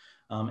not.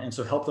 And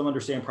so help them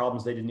understand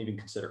problems they didn't even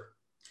consider.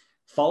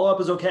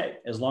 Follow-up is okay,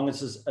 as long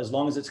as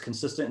it's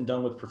consistent and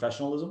done with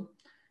professionalism.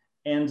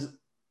 And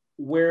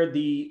where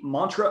the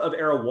mantra of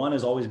Era 1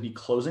 is always be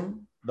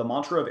closing, the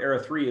mantra of Era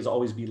 3 is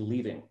always be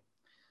leaving.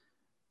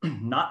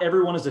 Not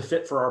everyone is a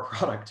fit for our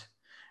product,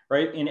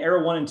 right? In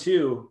Era 1 and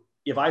 2,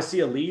 if I see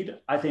a lead,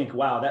 I think,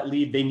 wow, that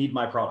lead, they need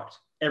my product.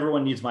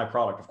 Everyone needs my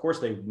product. Of course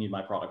they need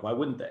my product. Why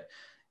wouldn't they?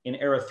 In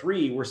Era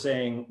 3, we're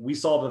saying we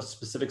solve a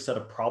specific set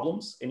of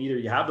problems, and either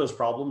you have those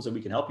problems and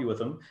we can help you with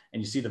them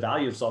and you see the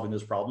value of solving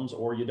those problems,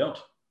 or you don't.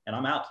 And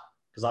I'm out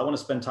because I want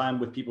to spend time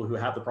with people who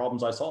have the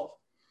problems I solve.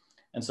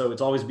 And so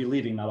it's always be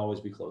leaving, not always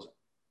be closing.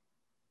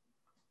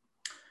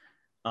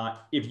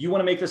 If you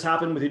want to make this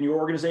happen within your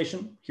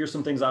organization, here's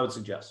some things I would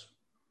suggest.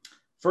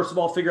 First of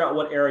all, figure out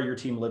what era your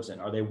team lives in.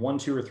 Are they 1,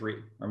 2, or 3?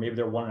 Or maybe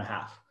they're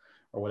 1.5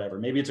 or whatever.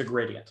 Maybe it's a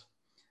gradient.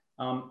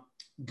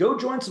 Go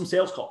join some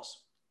sales calls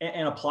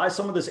and apply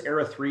some of this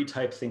Era 3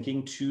 type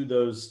thinking to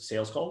those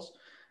sales calls.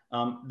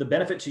 The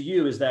benefit to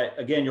you is that,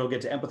 again, you'll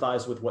get to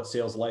empathize with what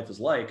sales life is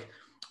like,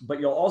 but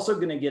you're also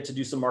going to get to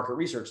do some market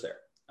research there.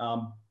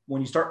 When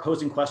you start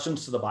posing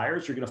questions to the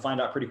buyers, you're going to find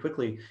out pretty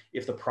quickly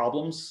if the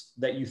problems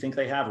that you think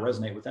they have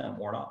resonate with them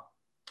or not.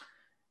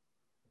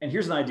 And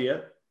here's an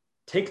idea.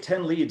 Take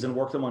 10 leads and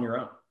work them on your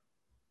own.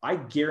 I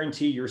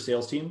guarantee your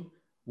sales team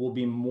will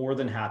be more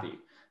than happy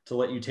to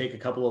let you take a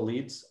couple of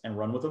leads and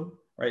run with them.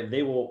 Right?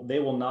 They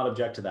will not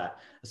object to that,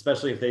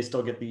 especially if they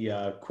still get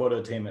the quota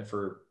attainment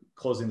for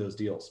closing those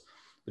deals.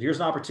 But here's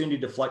an opportunity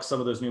to flex some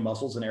of those new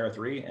muscles in Era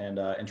 3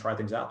 and try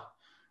things out.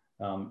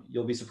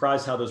 You'll be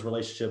surprised how those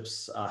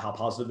relationships, how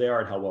positive they are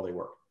and how well they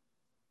work.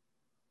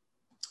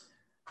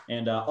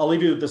 And I'll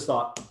leave you with this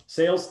thought.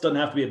 Sales doesn't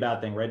have to be a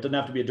bad thing, right? It doesn't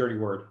have to be a dirty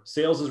word.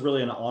 Sales is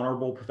really an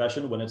honorable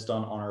profession when it's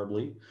done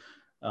honorably.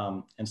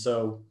 And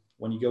so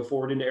when you go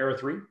forward into Era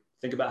 3,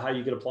 think about how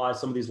you could apply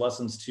some of these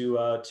lessons to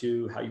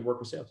how you work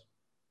with sales.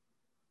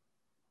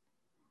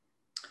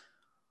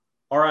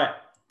 All right,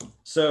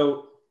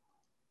 so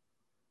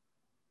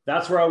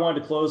that's where I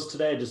wanted to close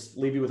today. Just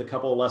leave you with a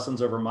couple of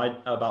lessons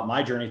about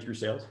my journey through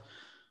sales.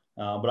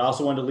 But I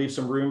also wanted to leave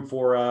some room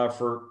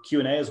for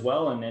Q&A as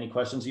well, and any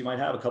questions you might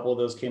have. A couple of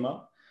those came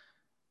up.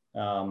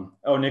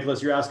 Oh,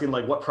 Nicholas, you're asking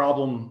like, what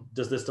problem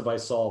does this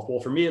device solve?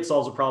 Well, for me, it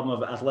solves a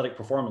problem of athletic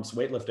performance,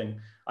 weightlifting.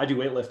 I do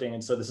weightlifting,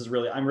 and so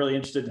I'm really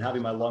interested in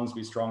having my lungs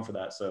be strong for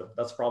that. So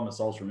that's the problem it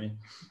solves for me.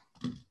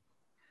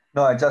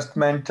 No, I just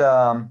meant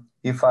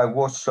if I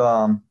was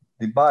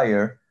the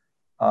buyer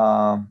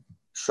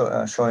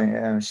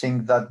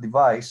seeing that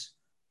device,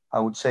 I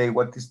would say,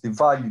 what is the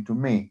value to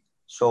me?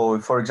 So,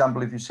 for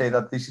example, if you say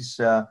that this is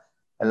a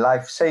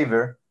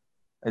lifesaver,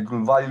 it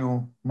will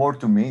value more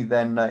to me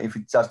than if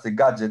it's just a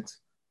gadget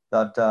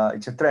that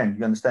it's a trend.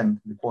 You understand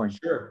the point?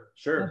 Sure.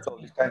 So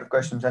these kind of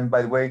questions. And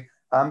by the way,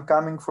 I'm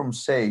coming from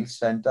sales,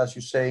 and as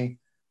you say,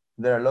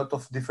 there are a lot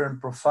of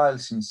different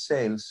profiles in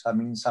sales. I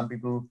mean, some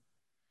people,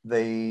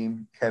 they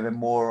have a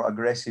more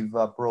aggressive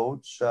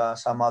approach.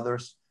 Some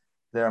others,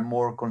 they are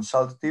more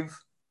consultative.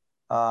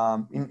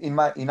 In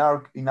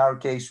our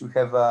case, we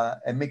have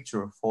a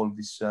mixture of all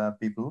these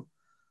people.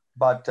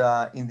 But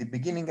in the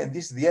beginning, and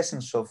this is the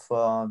essence of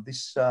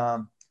this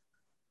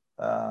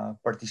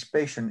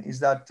participation, is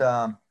that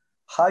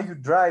how you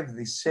drive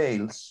the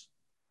sales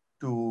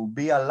to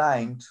be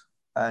aligned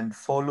and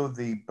follow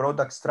the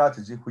product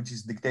strategy, which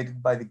is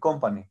dictated by the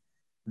company.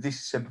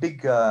 This is a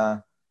big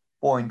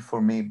point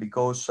for me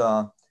because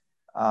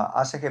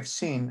as I have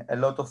seen, a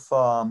lot of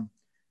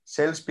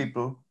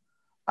salespeople,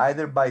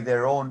 either by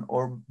their own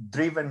or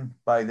driven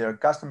by their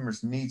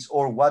customers' needs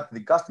or what the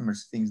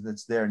customers think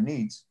that's their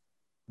needs,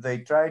 they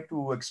try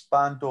to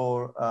expand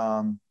or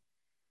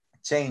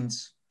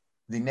change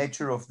the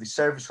nature of the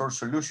service or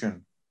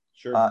solution.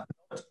 Sure.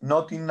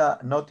 Not in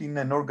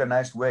an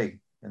organized way.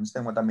 You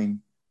understand what I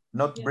mean?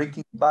 Not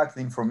bringing back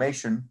the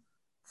information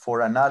for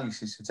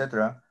analysis,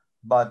 etc.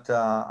 But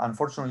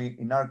unfortunately,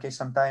 in our case,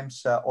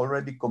 sometimes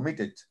already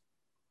committed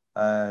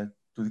to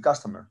the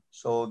customer.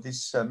 So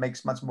this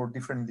makes much more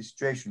different the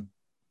situation.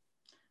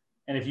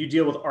 And if you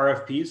deal with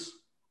RFPs,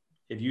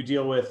 if you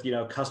deal with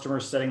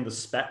customers setting the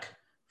spec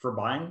for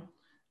buying,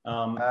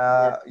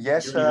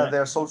 yes,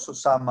 there's also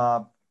some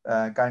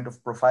kind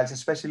of profiles.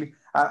 Especially,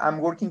 I'm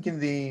working in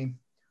the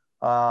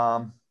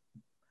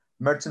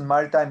merchant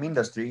maritime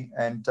industry,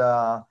 and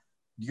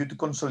due to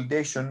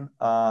consolidation,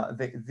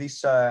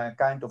 this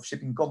kind of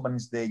shipping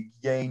companies, they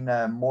gain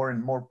more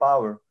and more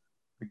power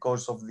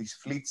because of this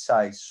fleet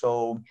size.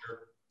 So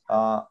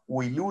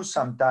we lose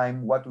some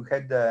time what we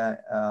had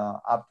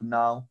up to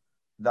now,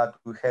 that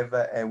we have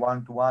a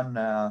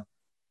one-to-one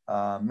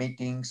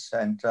meetings,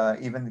 and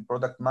even the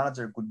product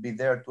manager could be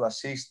there to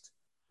assist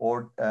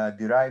or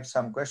derive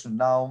some questions.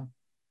 Now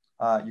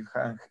you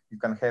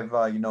can have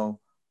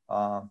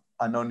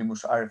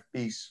anonymous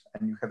RFPs,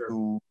 and you have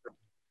to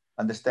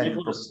understand.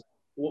 Nicholas,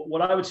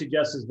 what I would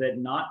suggest is that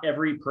not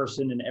every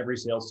person in every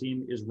sales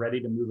team is ready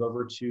to move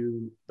over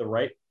to the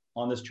right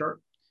on this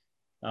chart.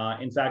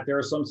 In fact, there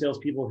are some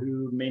salespeople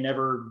who may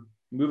never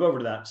move over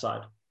to that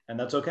side, and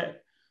that's okay.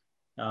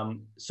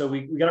 So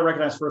we got to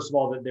recognize, first of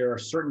all, that there are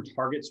certain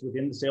targets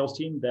within the sales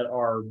team that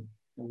are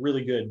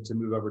really good to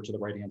move over to the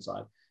right-hand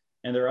side.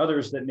 And there are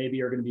others that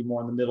maybe are going to be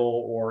more in the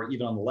middle or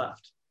even on the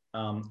left.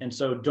 And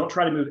so don't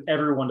try to move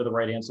everyone to the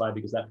right-hand side,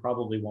 because that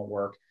probably won't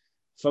work.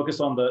 Focus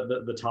on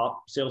the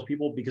top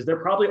salespeople, because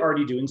they're probably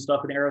already doing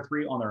stuff in Era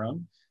 3 on their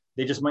own.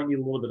 They just might need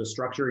a little bit of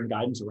structure and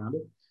guidance around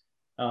it.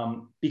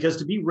 Because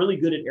to be really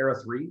good at Era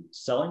 3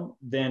 selling,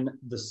 then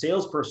the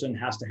salesperson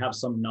has to have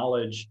some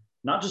knowledge,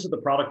 not just of the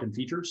product and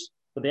features,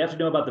 but they have to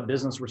know about the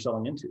business we're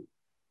selling into.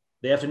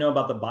 They have to know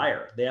about the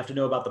buyer. They have to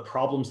know about the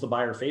problems the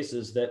buyer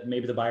faces that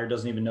maybe the buyer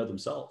doesn't even know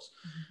themselves.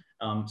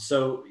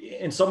 So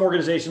in some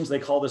organizations, they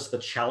call this the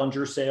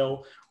challenger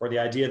sale, or the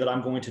idea that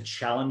I'm going to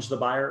challenge the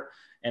buyer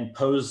and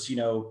pose,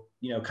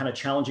 kind of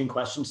challenging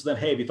questions to them.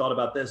 Hey, have you thought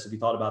about this? Have you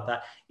thought about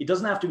that? It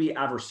doesn't have to be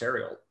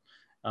adversarial.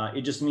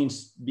 It just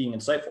means being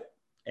insightful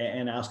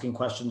and asking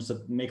questions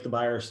to make the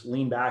buyers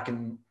lean back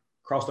and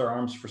cross their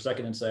arms for a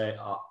second and say,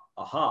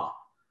 aha,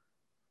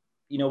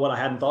 you know what? I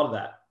hadn't thought of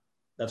that.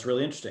 That's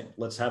really interesting.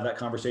 Let's have that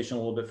conversation a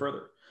little bit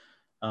further.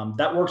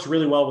 That works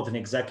really well with an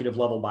executive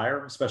level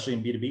buyer, especially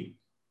in B2B.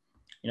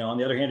 On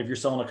the other hand, if you're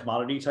selling a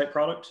commodity type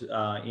product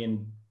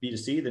in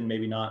B2C, then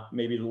maybe not,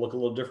 maybe it'll look a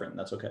little different.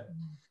 That's okay.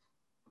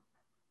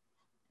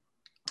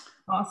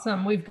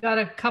 Awesome. We've got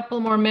a couple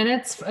more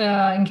minutes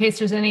in case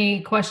there's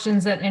any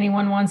questions that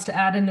anyone wants to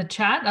add in the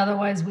chat.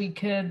 Otherwise, we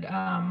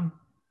can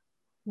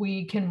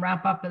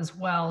wrap up as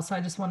well. So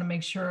I just want to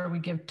make sure we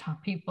give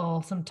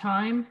people some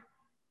time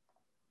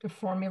to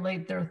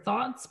formulate their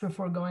thoughts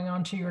before going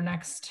on to your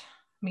next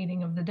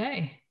meeting of the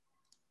day.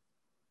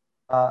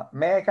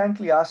 May I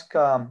kindly ask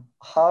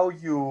how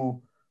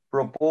you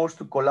propose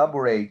to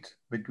collaborate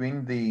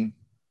between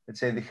let's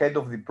say, the head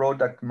of the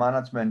product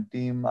management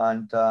team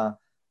and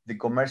the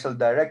commercial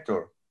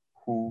director,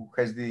 who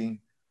has the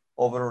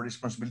overall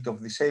responsibility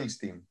of the sales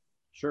team?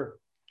 Sure.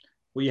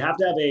 Well, you have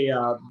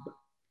to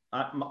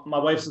have my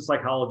wife's a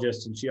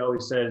psychologist, and she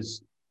always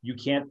says, you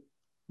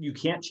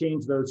can't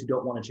change those who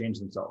don't want to change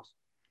themselves.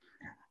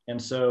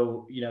 And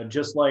so,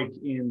 just like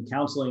in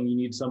counseling, you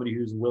need somebody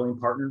who's a willing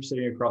partner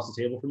sitting across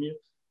the table from you.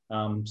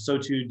 So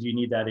too, do you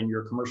need that in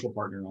your commercial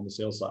partner on the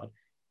sales side.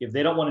 If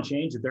they don't want to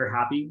change, if they're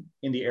happy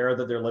in the era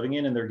that they're living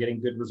in and they're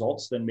getting good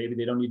results, then maybe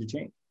they don't need to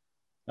change.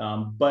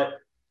 But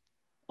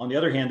on the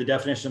other hand, the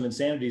definition of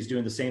insanity is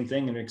doing the same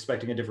thing and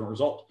expecting a different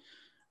result.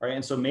 Right?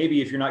 And so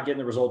maybe if you're not getting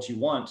the results you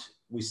want,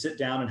 we sit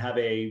down and have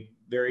a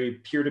very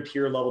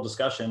peer-to-peer level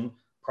discussion,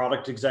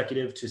 product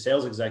executive to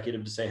sales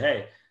executive, to say,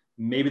 hey,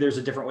 maybe there's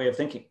a different way of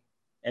thinking.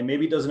 And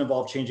maybe it doesn't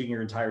involve changing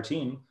your entire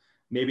team.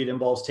 Maybe it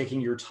involves taking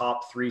your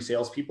top 3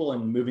 salespeople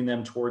and moving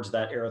them towards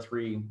that Era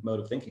 3 mode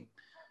of thinking.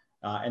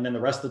 And then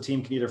the rest of the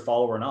team can either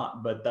follow or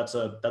not, but that's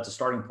a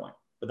starting point.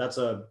 But that's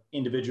a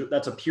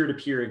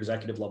peer-to-peer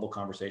executive level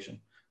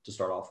conversation to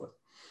start off with.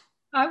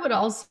 I would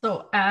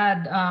also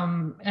add,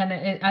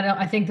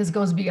 I think this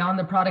goes beyond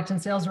the product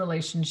and sales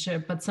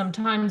relationship, but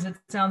sometimes it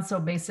sounds so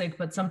basic,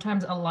 but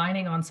sometimes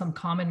aligning on some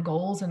common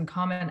goals and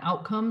common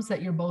outcomes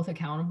that you're both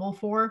accountable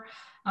for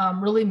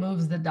really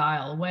moves the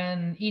dial.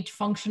 When each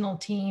functional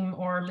team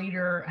or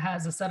leader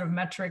has a set of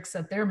metrics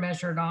that they're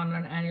measured on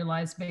an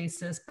annualized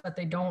basis, but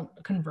they don't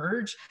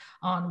converge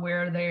on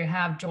where they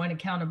have joint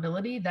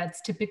accountability,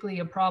 that's typically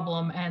a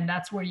problem. And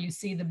that's where you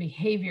see the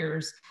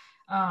behaviors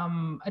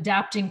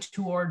adapting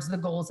towards the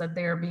goals that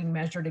they're being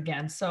measured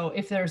against. So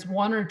if there's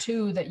 1 or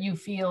 2 that you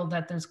feel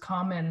that there's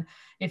common,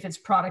 if it's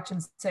product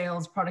and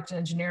sales, product and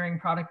engineering,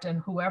 product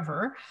and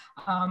whoever,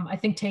 I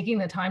think taking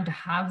the time to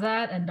have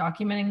that and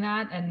documenting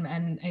that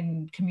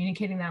and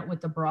communicating that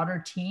with the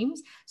broader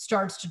teams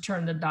starts to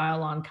turn the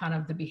dial on kind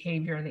of the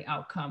behavior and the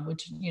outcome,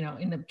 which,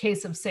 in the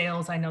case of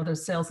sales, I know the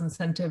sales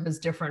incentive is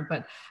different,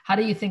 but how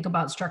do you think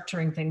about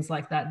structuring things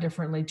like that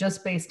differently,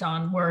 just based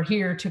on we're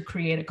here to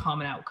create a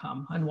common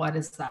outcome, and what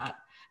is that?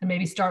 And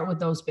maybe start with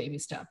those baby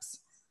steps.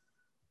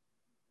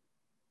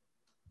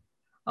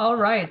 All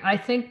right. I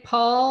think,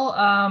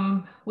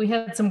 Paul, we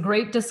had some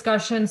great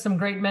discussion, some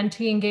great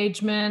mentee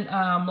engagement,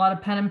 a lot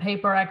of pen and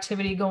paper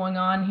activity going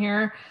on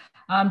here.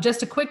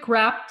 Just a quick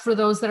wrap for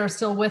those that are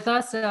still with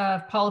us.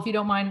 Paul, if you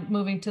don't mind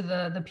moving to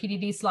the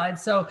PDD slide.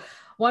 So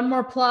one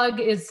more plug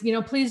is,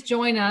 please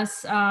join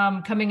us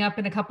coming up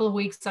in a couple of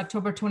weeks,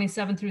 October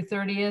 27th through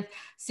 30th,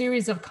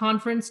 series of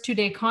conference,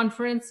 2-day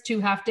conference, 2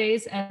 half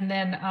days, and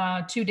then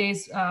 2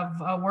 days of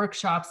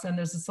workshops. And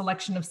there's a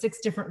selection of 6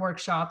 different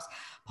workshops.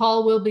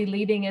 Paul will be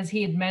leading, as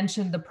he had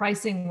mentioned, the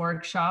pricing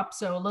workshop.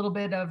 So a little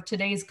bit of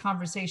today's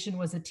conversation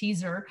was a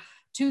teaser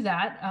to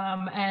that.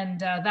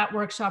 That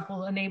workshop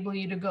will enable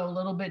you to go a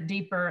little bit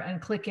deeper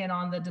and click in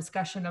on the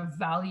discussion of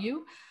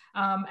value.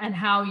 and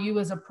how you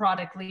as a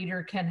product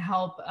leader can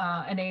help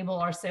enable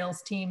our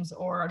sales teams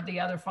or the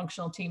other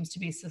functional teams to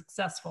be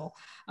successful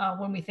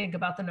when we think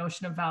about the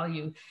notion of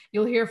value.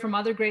 You'll hear from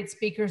other great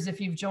speakers.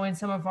 If you've joined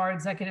some of our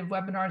executive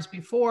webinars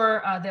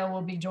before, they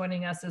will be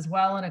joining us as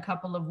well in a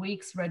couple of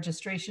weeks.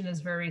 Registration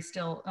is very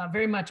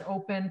much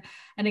open.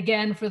 And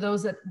again, for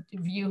those of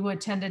you who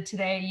attended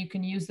today, you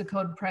can use the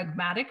code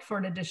PRAGMATIC for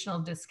an additional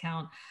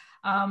discount.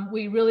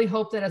 We really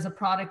hope that as a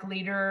product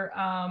leader,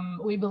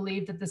 we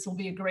believe that this will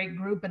be a great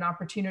group, an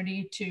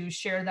opportunity to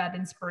share that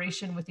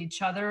inspiration with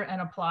each other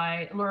and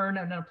learn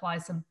and apply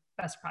some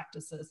best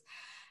practices.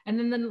 And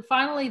then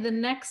finally, the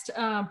next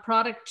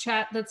product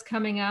chat that's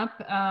coming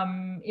up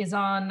is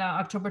on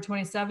October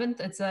 27th.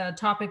 It's a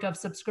topic of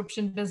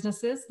subscription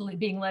businesses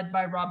being led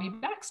by Robbie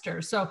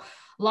Baxter. So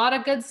a lot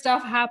of good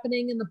stuff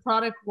happening in the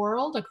product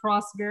world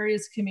across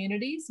various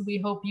communities.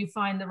 We hope you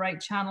find the right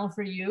channel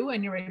for you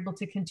and you're able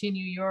to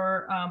continue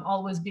your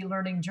always be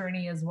learning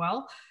journey as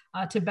well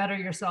to better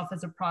yourself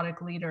as a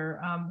product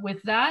leader.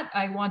 With that,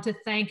 I want to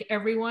thank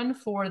everyone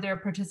for their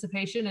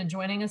participation and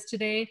joining us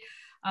today.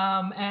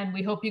 And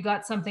we hope you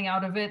got something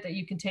out of it that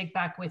you can take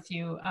back with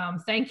you.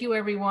 Thank you,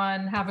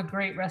 everyone. Have a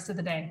great rest of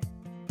the day.